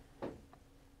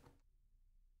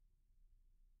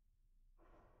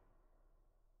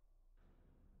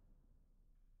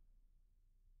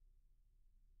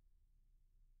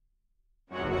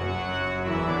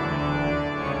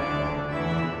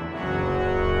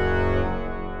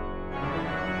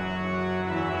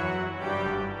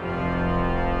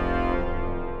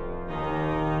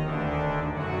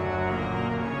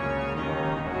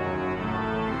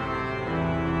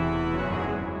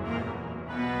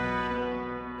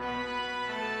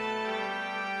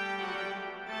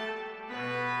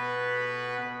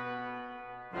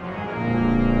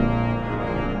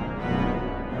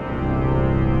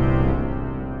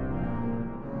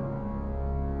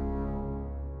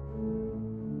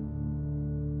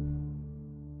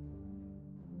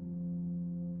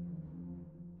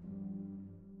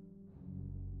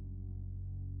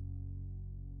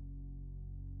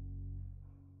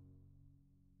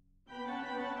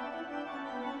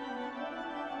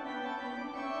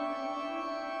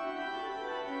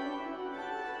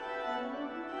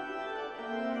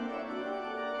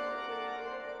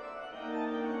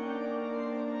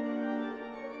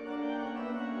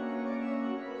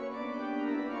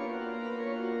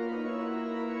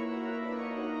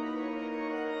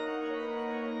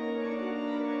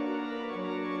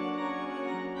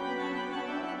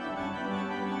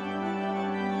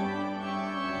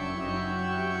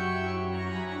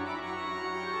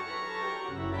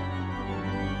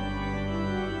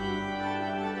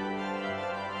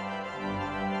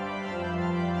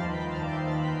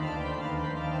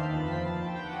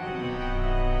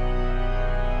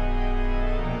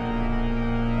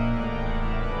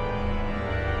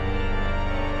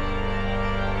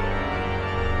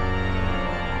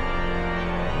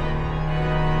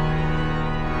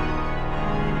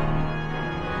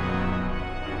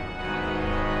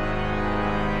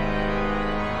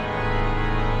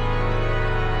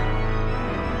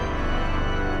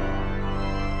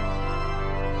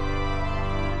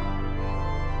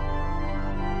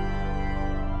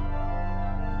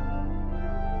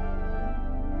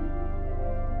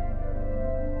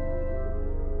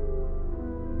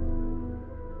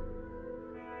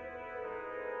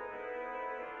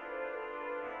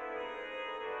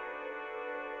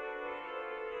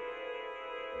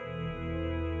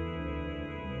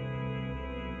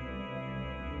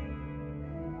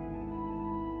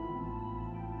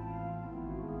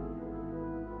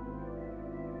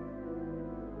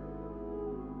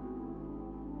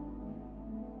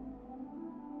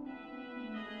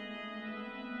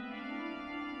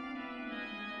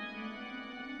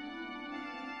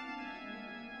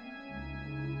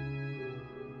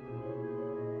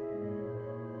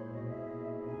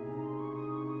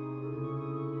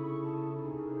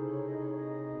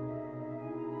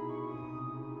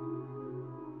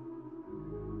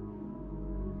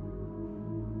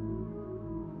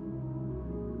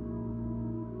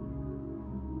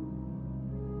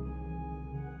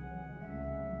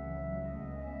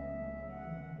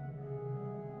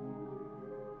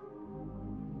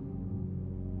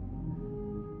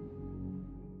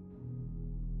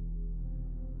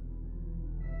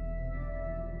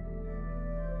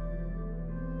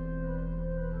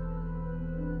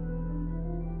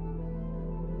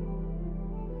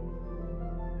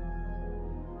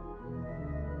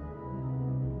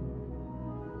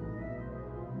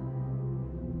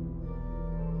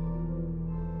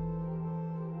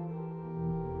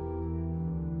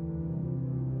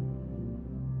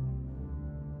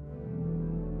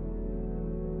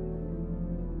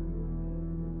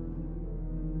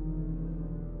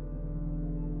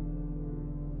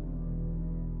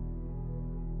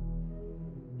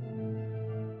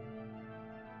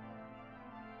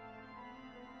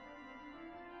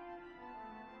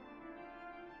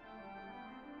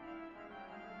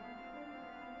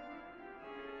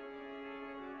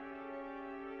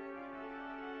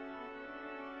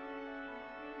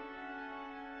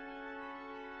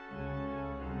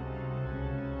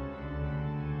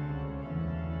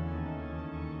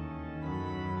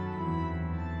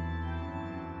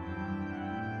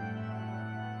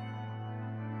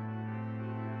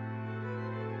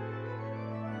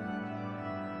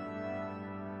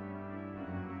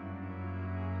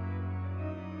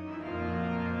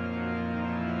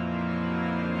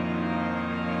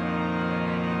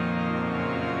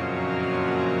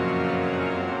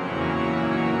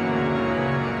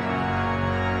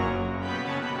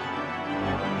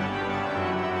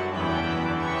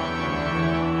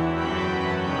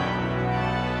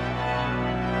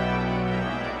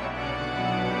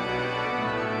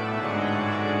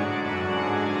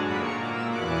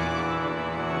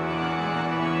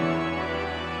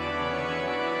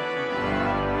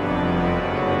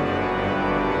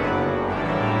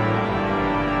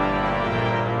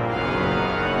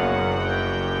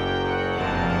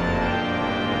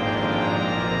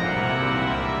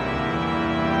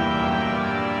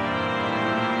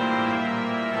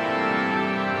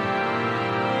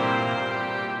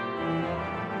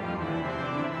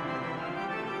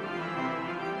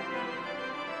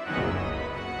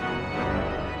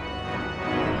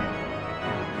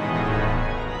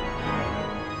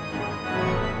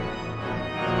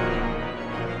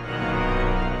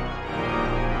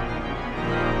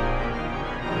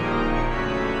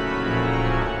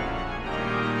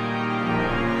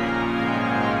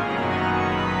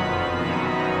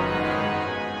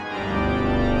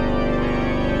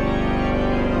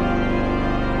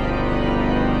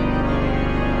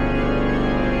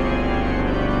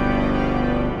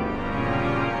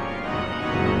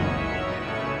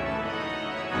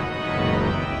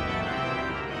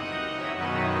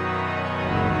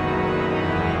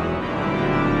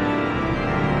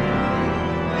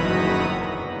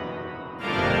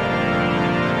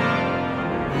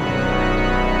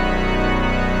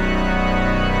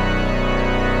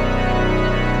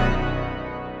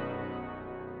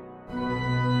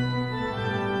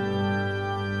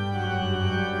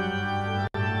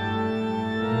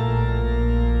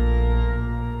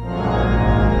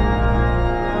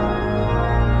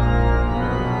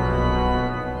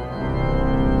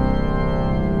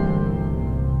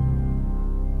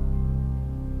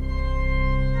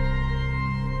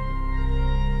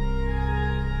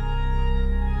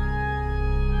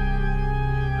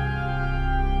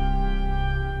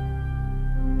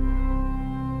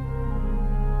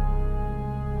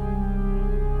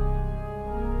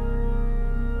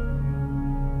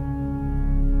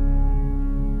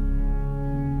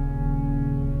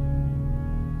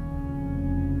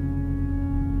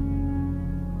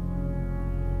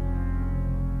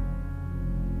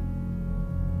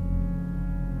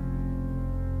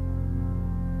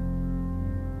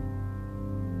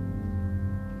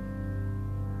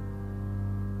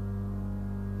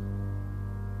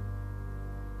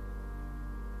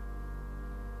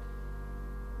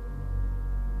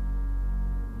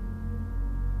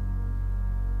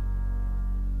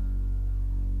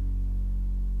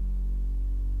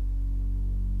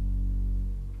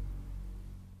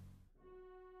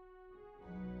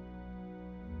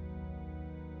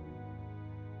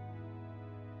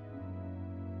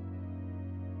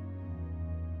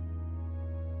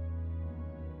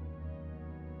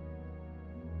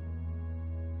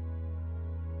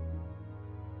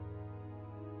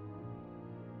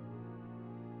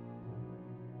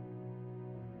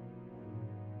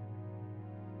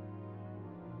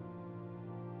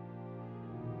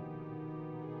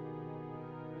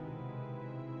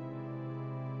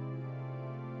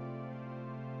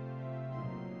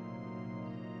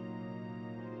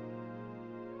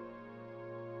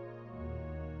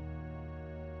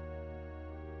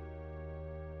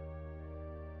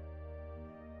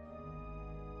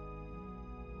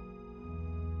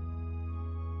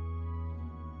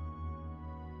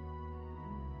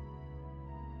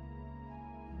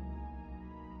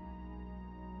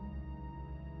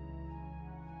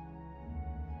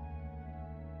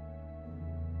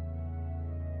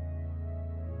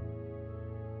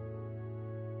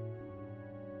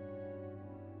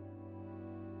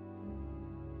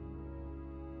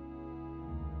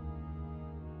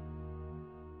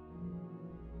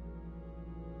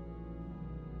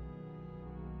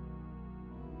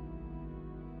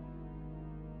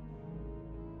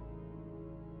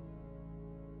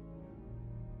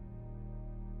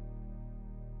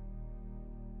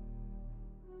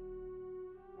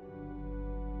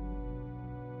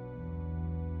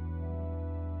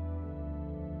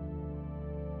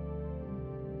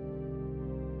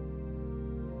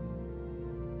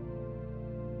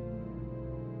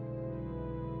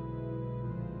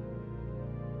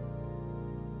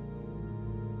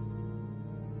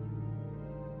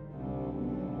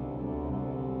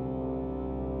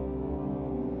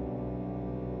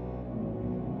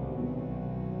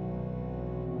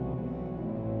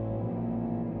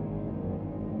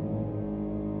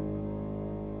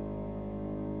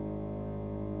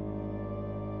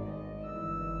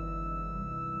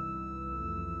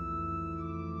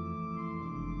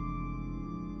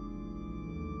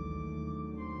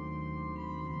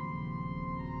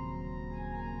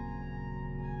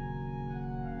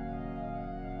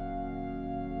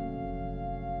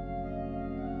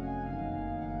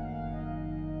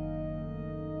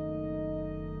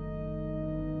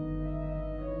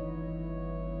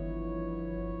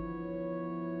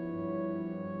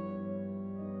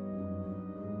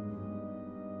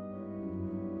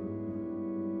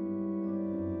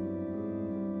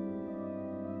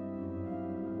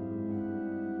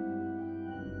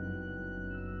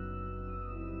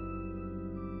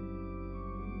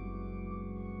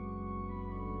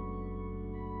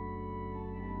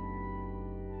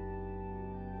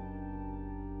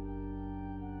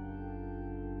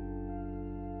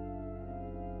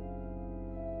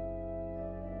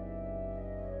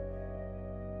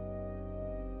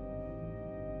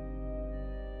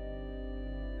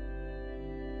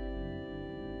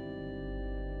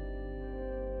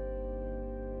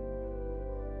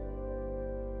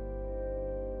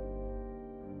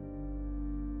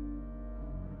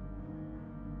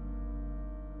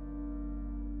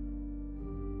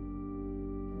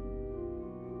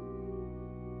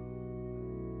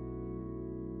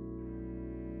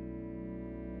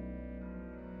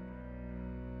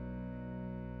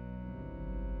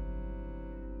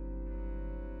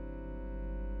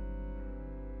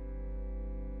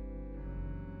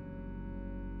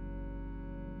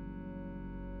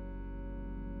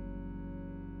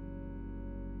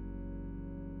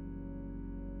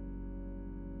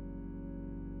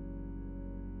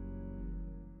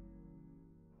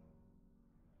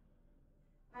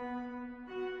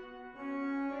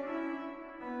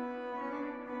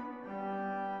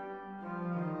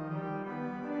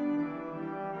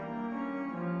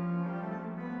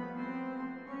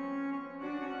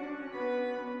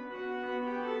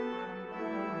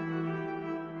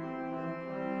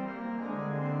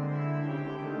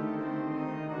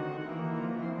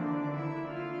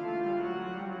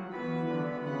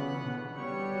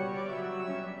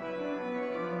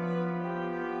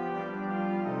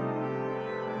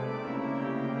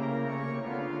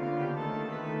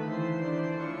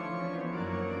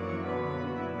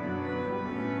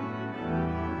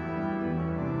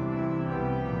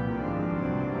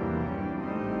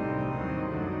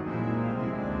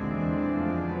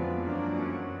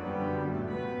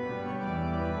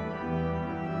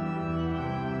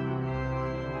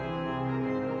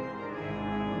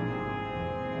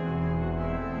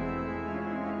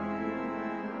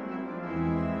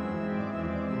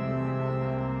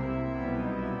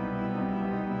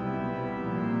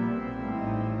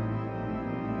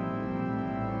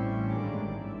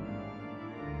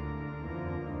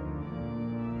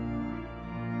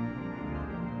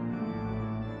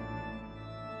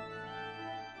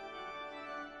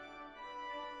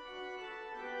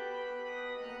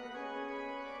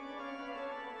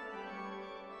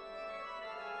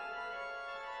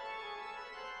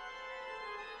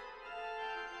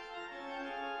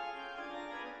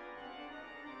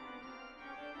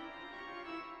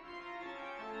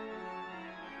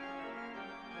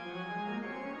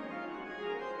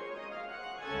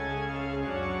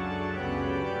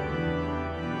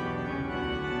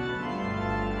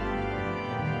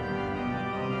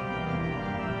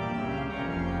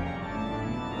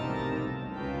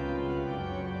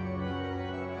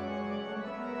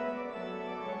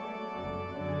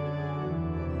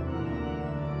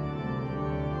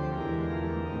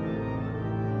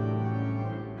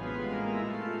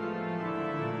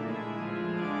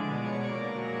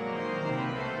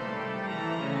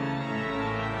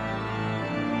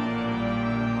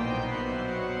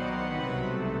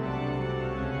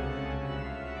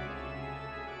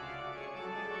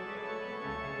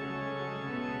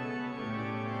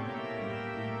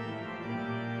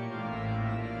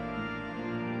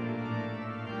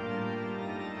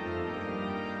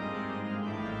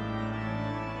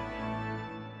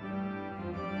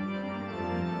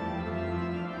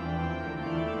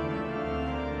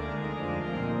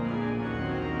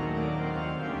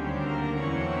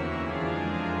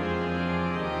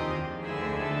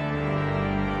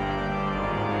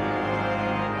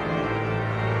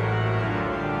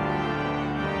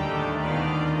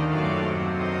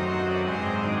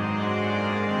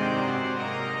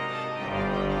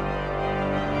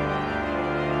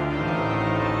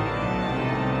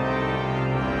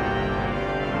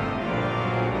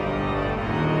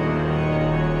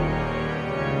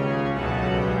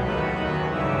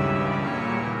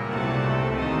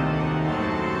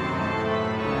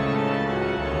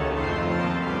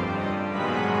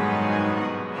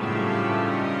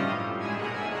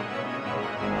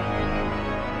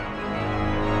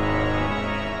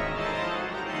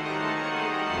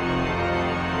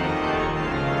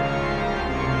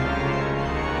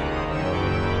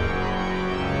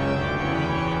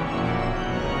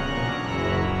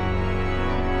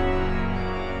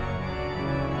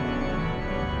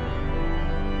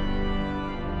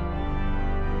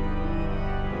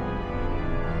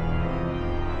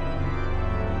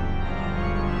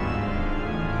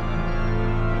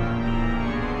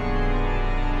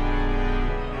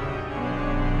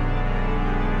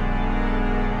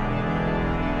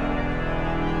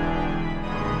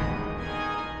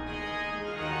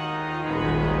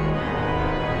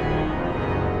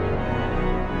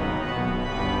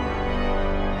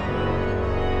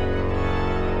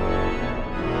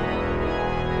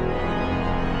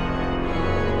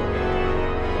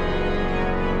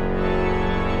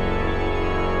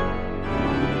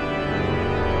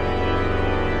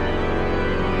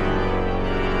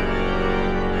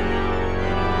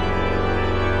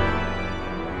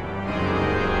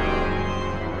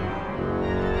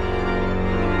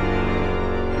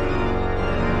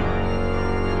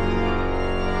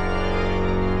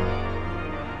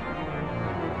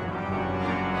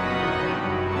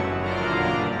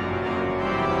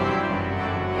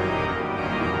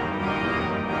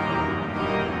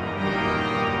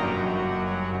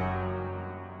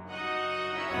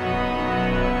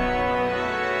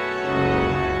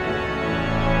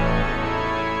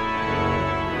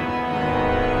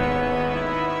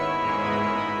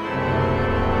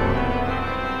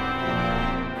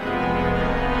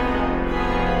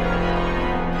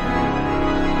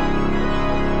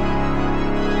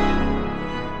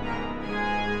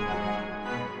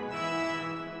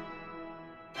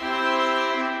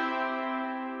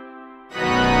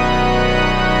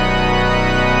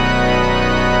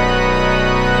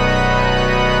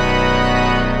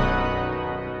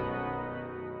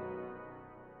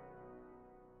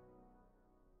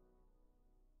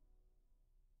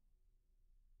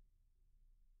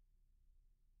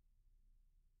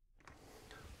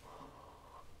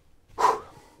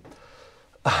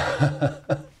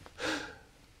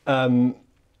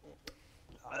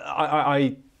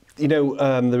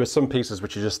 There are some pieces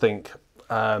which you just think,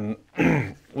 when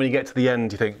you get to the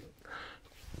end, you think,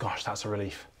 gosh, that's a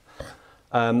relief.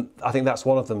 I think that's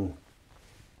one of them.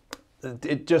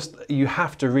 You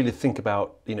have to really think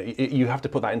about, you have to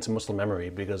put that into muscle memory,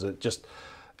 because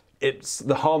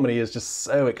the harmony is just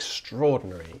so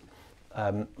extraordinary.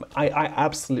 I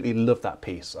absolutely love that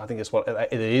piece. I think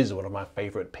it is one of my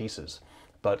favourite pieces,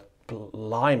 but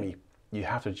blimey, you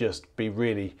have to just be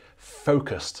really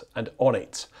focused and on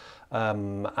it.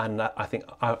 And I think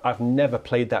I've never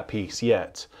played that piece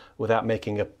yet without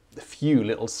making a few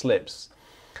little slips.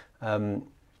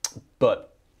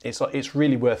 But it's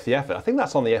really worth the effort. I think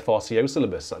that's on the FRCO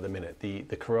syllabus at the minute,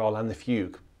 the chorale and the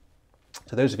fugue.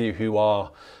 So those of you who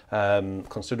are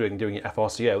considering doing your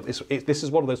FRCO, this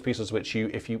is one of those pieces which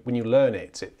when you learn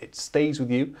it stays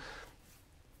with you.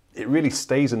 It really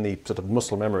stays in the sort of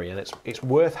muscle memory, and it's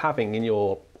worth having in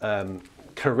your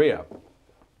career.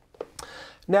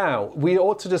 Now, we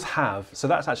ought to just have, so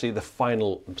that's actually the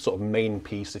final sort of main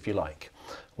piece, if you like.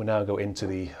 We'll now go into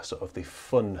the sort of the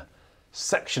fun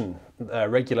section.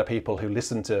 Regular people who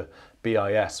listen to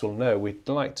BIS will know we'd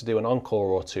like to do an encore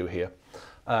or two here.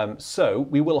 So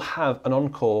we will have an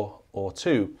encore or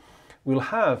two. We'll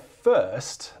have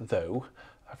first, though,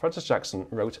 Francis Jackson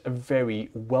wrote a very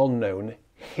well-known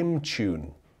hymn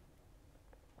tune,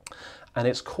 and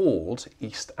it's called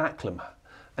East Acklam.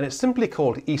 And it's simply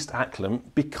called East Acklam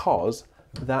because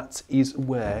that is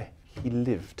where he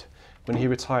lived. When he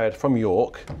retired from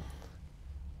York,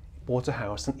 bought a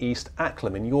house in East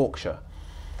Acklam in Yorkshire.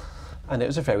 And it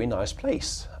was a very nice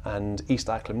place. And East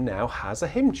Acklam now has a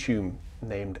hymn tune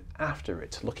named after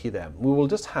it. Lucky them. We will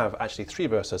just have actually 3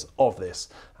 verses of this,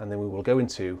 and then we will go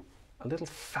into a little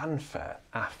fanfare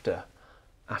after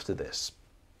this.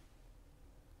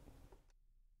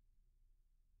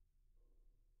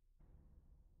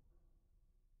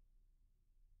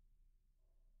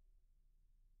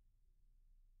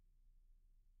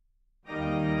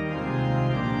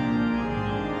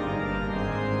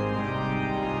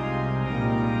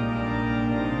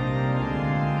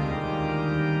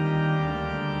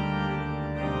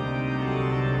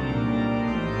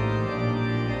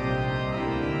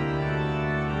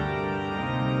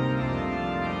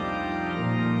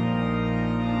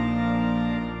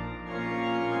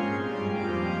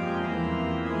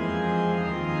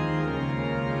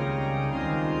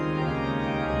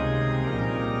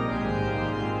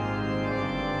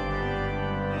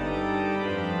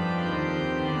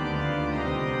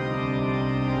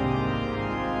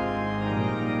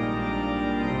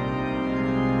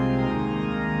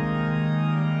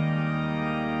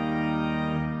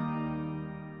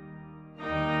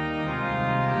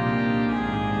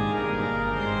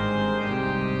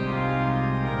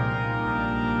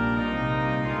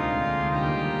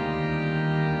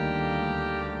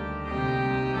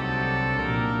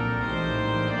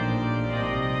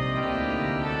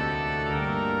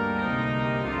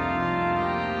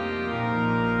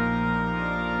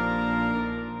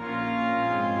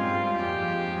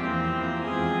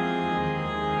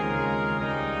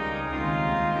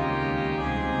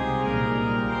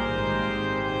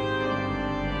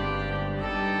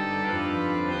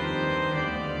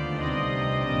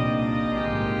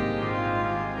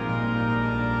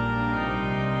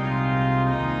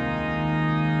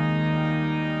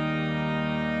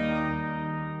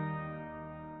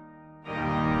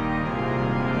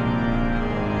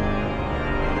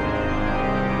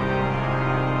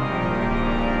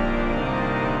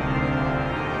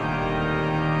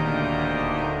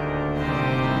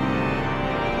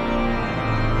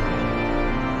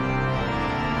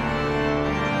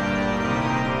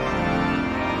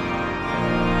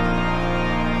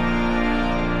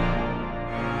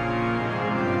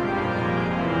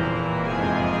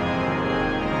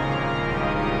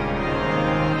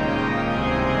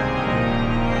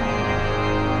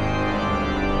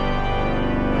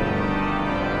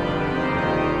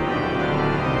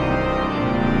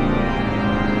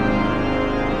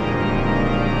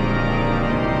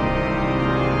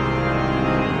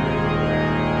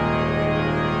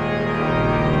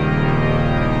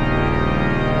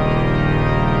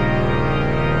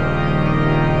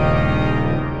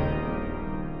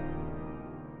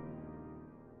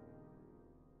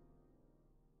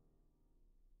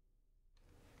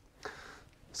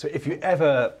 So if you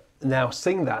ever now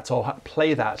sing that or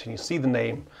play that and you see the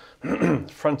name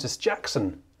Francis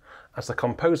Jackson as the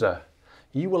composer,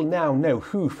 you will now know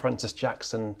who Francis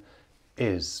Jackson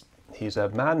is. He's a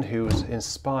man who's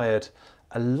inspired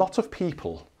a lot of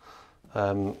people,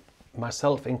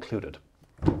 myself included.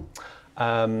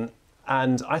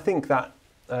 And I think that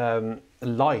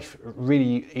life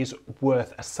really is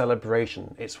worth a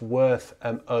celebration. It's worth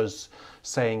us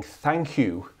saying thank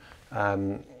you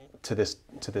to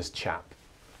this chap.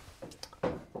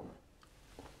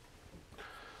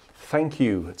 Thank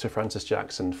you to Francis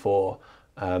Jackson for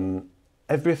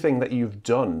everything that you've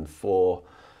done for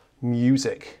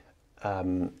music,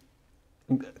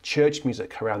 church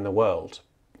music around the world.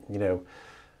 You know,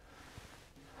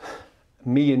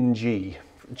 me in G,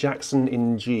 Jackson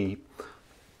in G,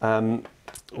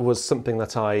 was something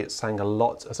that I sang a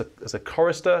lot as a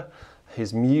chorister.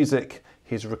 His music,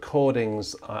 his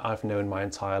recordings, I've known my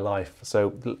entire life.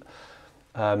 So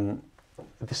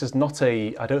this is not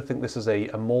I don't think this is a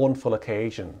mournful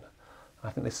occasion. I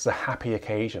think this is a happy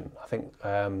occasion. I think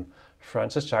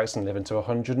Francis Jackson living to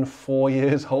 104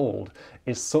 years old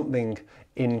is something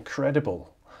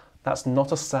incredible. That's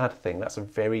not a sad thing, that's a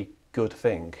very good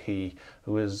thing. He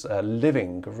was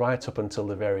living right up until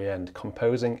the very end,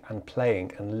 composing and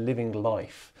playing and living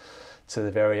life to the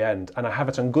very end. And I have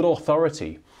it on good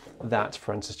authority that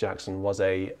Francis Jackson was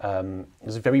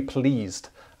very pleased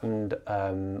and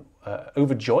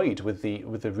overjoyed with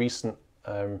the recent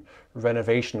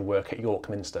renovation work at York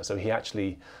Minster. So he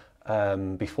actually,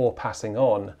 before passing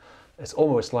on, it's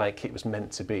almost like it was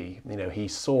meant to be. You know, he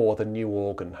saw the new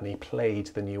organ and he played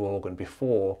the new organ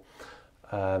before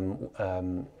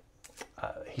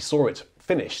he saw it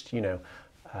finished. You know,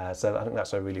 so I think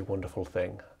that's a really wonderful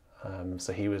thing.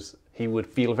 So he would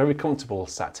feel very comfortable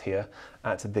sat here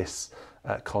at this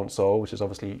console, which is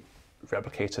obviously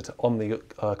replicated on the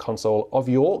console of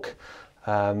York.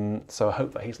 So I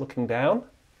hope that he's looking down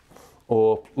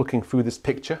or looking through this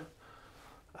picture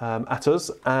at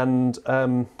us and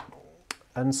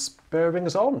spurring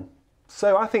us on.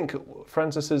 So I think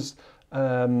Francis's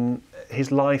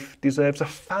his life deserves a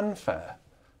fanfare.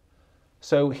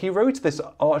 So he wrote this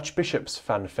Archbishop's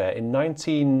Fanfare in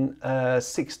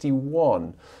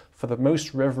 1961 for the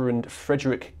Most Reverend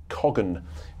Frederick Coggan,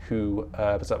 who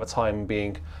was at the time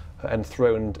being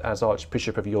enthroned as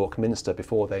Archbishop of York Minster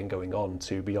before then going on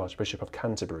to be Archbishop of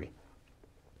Canterbury.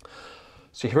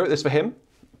 So he wrote this for him,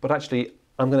 but actually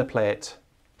I'm going to play it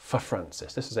for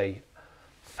Francis. This is a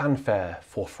fanfare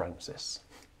for Francis.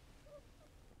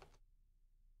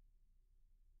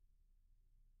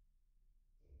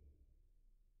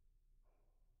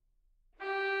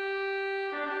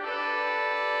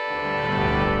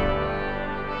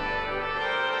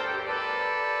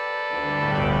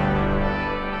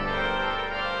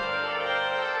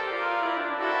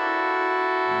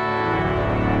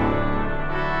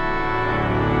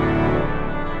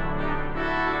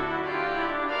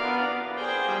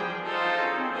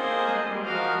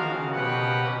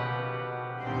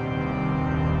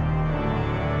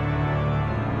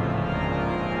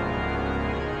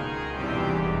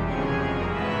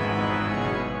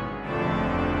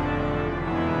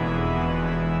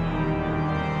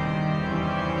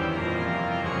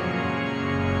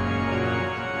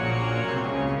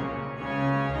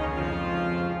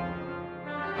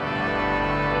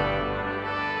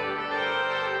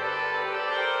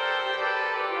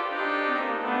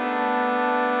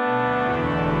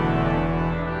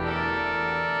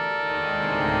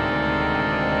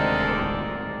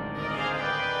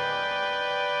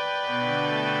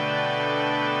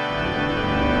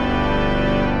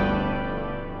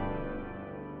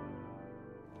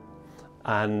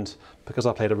 And because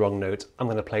I played a wrong note, I'm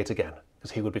going to play it again,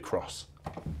 because he would be cross.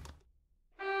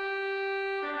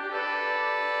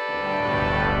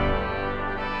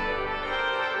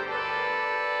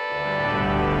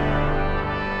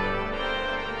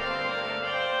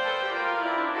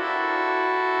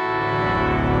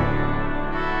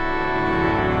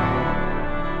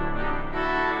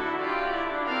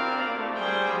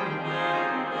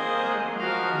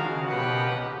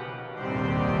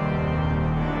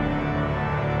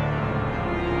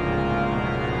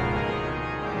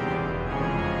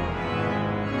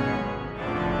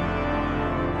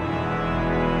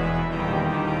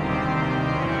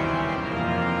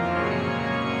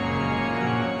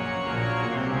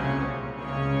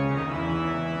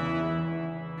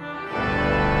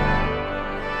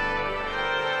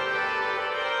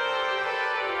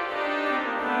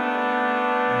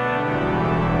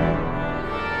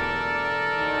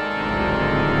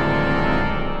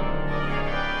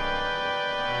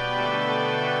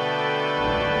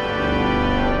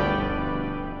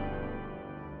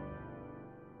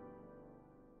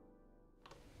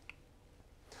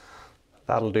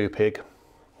 That'll do, pig.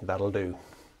 That'll do.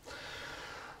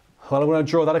 Well, I'm going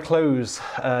to draw that a close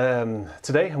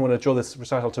today. I'm going to draw this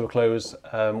recital to a close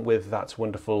with that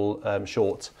wonderful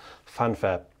short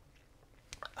fanfare.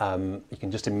 You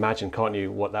can just imagine, can't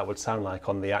you, what that would sound like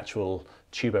on the actual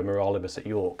Tuba marvellous at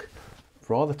York.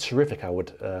 Rather terrific, I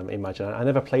would imagine. I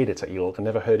never played it at York, I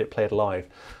never heard it played live.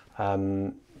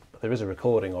 There is a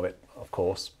recording of it, of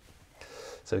course,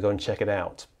 so go and check it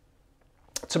out.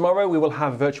 Tomorrow we will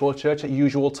have virtual church at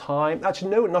usual time.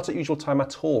 Actually, no, not at usual time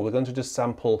at all. We're going to just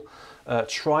sample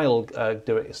trial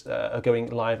going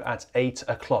live at 8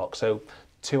 o'clock, so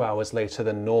 2 hours later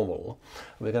than normal.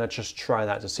 We're going to just try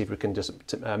that to see if we can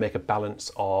just make a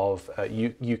balance of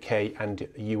UK and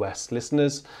US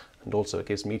listeners, and also it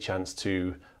gives me a chance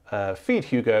to feed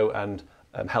Hugo and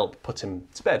help put him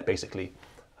to bed, basically.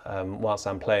 Whilst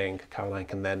I'm playing, Caroline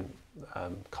can then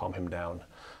calm him down,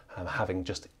 having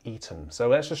just eaten. So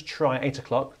let's just try 8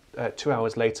 o'clock, 2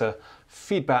 hours later.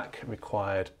 Feedback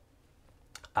required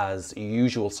as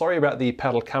usual. Sorry about the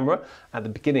pedal camera at the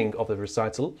beginning of the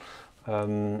recital.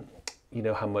 You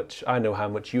know how much, I know how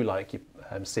much you like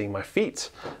seeing my feet.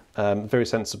 Very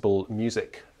sensible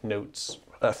music notes,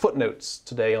 footnotes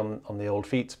today on the old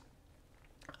feet.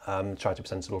 Try to be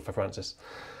sensible for Francis.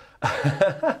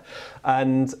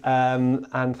 and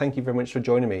thank you very much for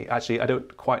joining me. Actually, I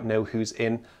don't quite know who's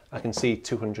in. I can see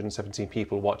 217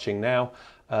 people watching now.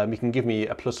 You can give me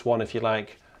a +1 if you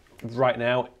like right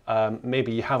now.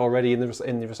 Maybe you have already in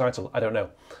the recital, I don't know.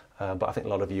 But I think a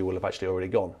lot of you will have actually already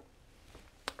gone.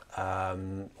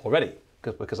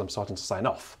 Because I'm starting to sign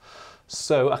off.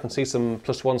 So I can see some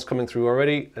 +1s coming through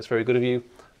already. That's very good of you.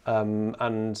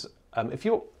 If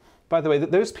you're, by the way,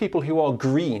 those people who are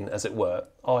green, as it were,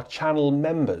 are channel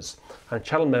members. And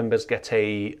channel members get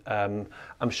a,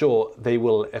 I'm sure they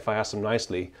will, if I ask them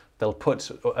nicely, they'll put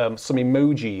some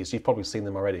emojis. You've probably seen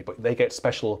them already, but they get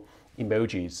special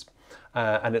emojis.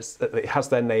 And it has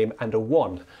their name and a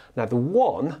 1. Now the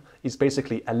 1 is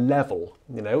basically a level,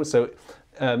 you know. So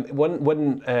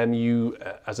when you,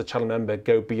 as a channel member,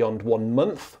 go beyond 1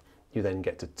 month, you then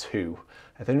get to 2.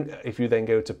 And then if you then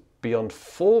go to beyond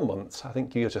 4 months, I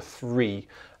think you go to 3,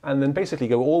 and then basically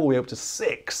go all the way up to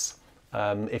 6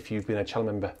 if you've been a channel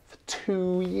member for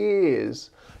 2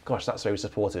 years. Gosh, that's very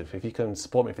supportive. If you can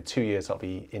support me for 2 years, that'll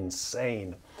be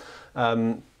insane.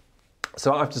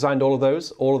 So I've designed all of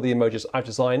those, all of the emojis I've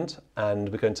designed, and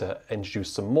we're going to introduce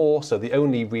some more. So the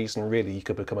only reason really you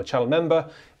could become a channel member,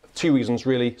 2 reasons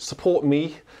really: support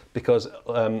me, because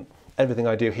everything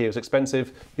I do here is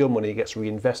expensive. Your money gets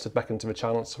reinvested back into the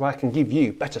channel, so I can give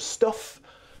you better stuff.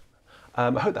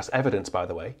 I hope that's evidence, by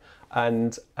the way.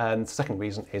 And the second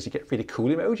reason is you get really cool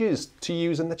emojis to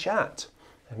use in the chat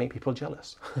and make people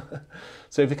jealous.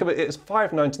 So if you come, it's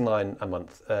 $5.99 a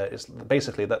month. It's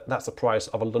basically that's the price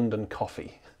of a London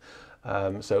coffee.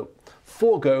 So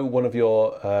forego one of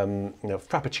your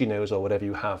frappuccinos or whatever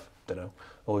you have, don't know,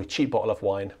 or a cheap bottle of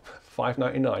wine,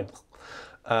 $5.99,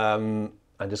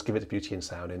 and just give it to Beauty and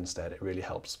Sound instead. It really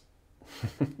helps.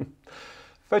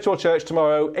 Virtual church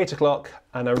tomorrow, 8 o'clock,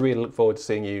 and I really look forward to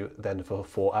seeing you then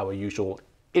for our usual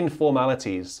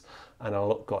informalities. And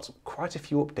I've got quite a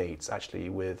few updates actually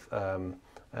with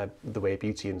the way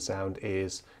Beauty and Sound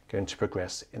is going to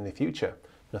progress in the future.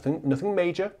 Nothing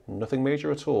major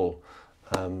at all.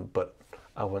 But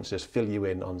I want to just fill you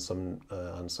in on some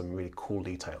really cool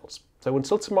details. So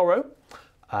until tomorrow,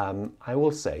 I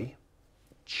will say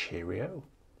cheerio.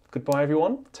 Goodbye,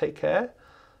 everyone. Take care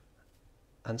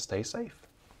and stay safe.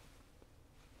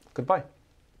 Goodbye.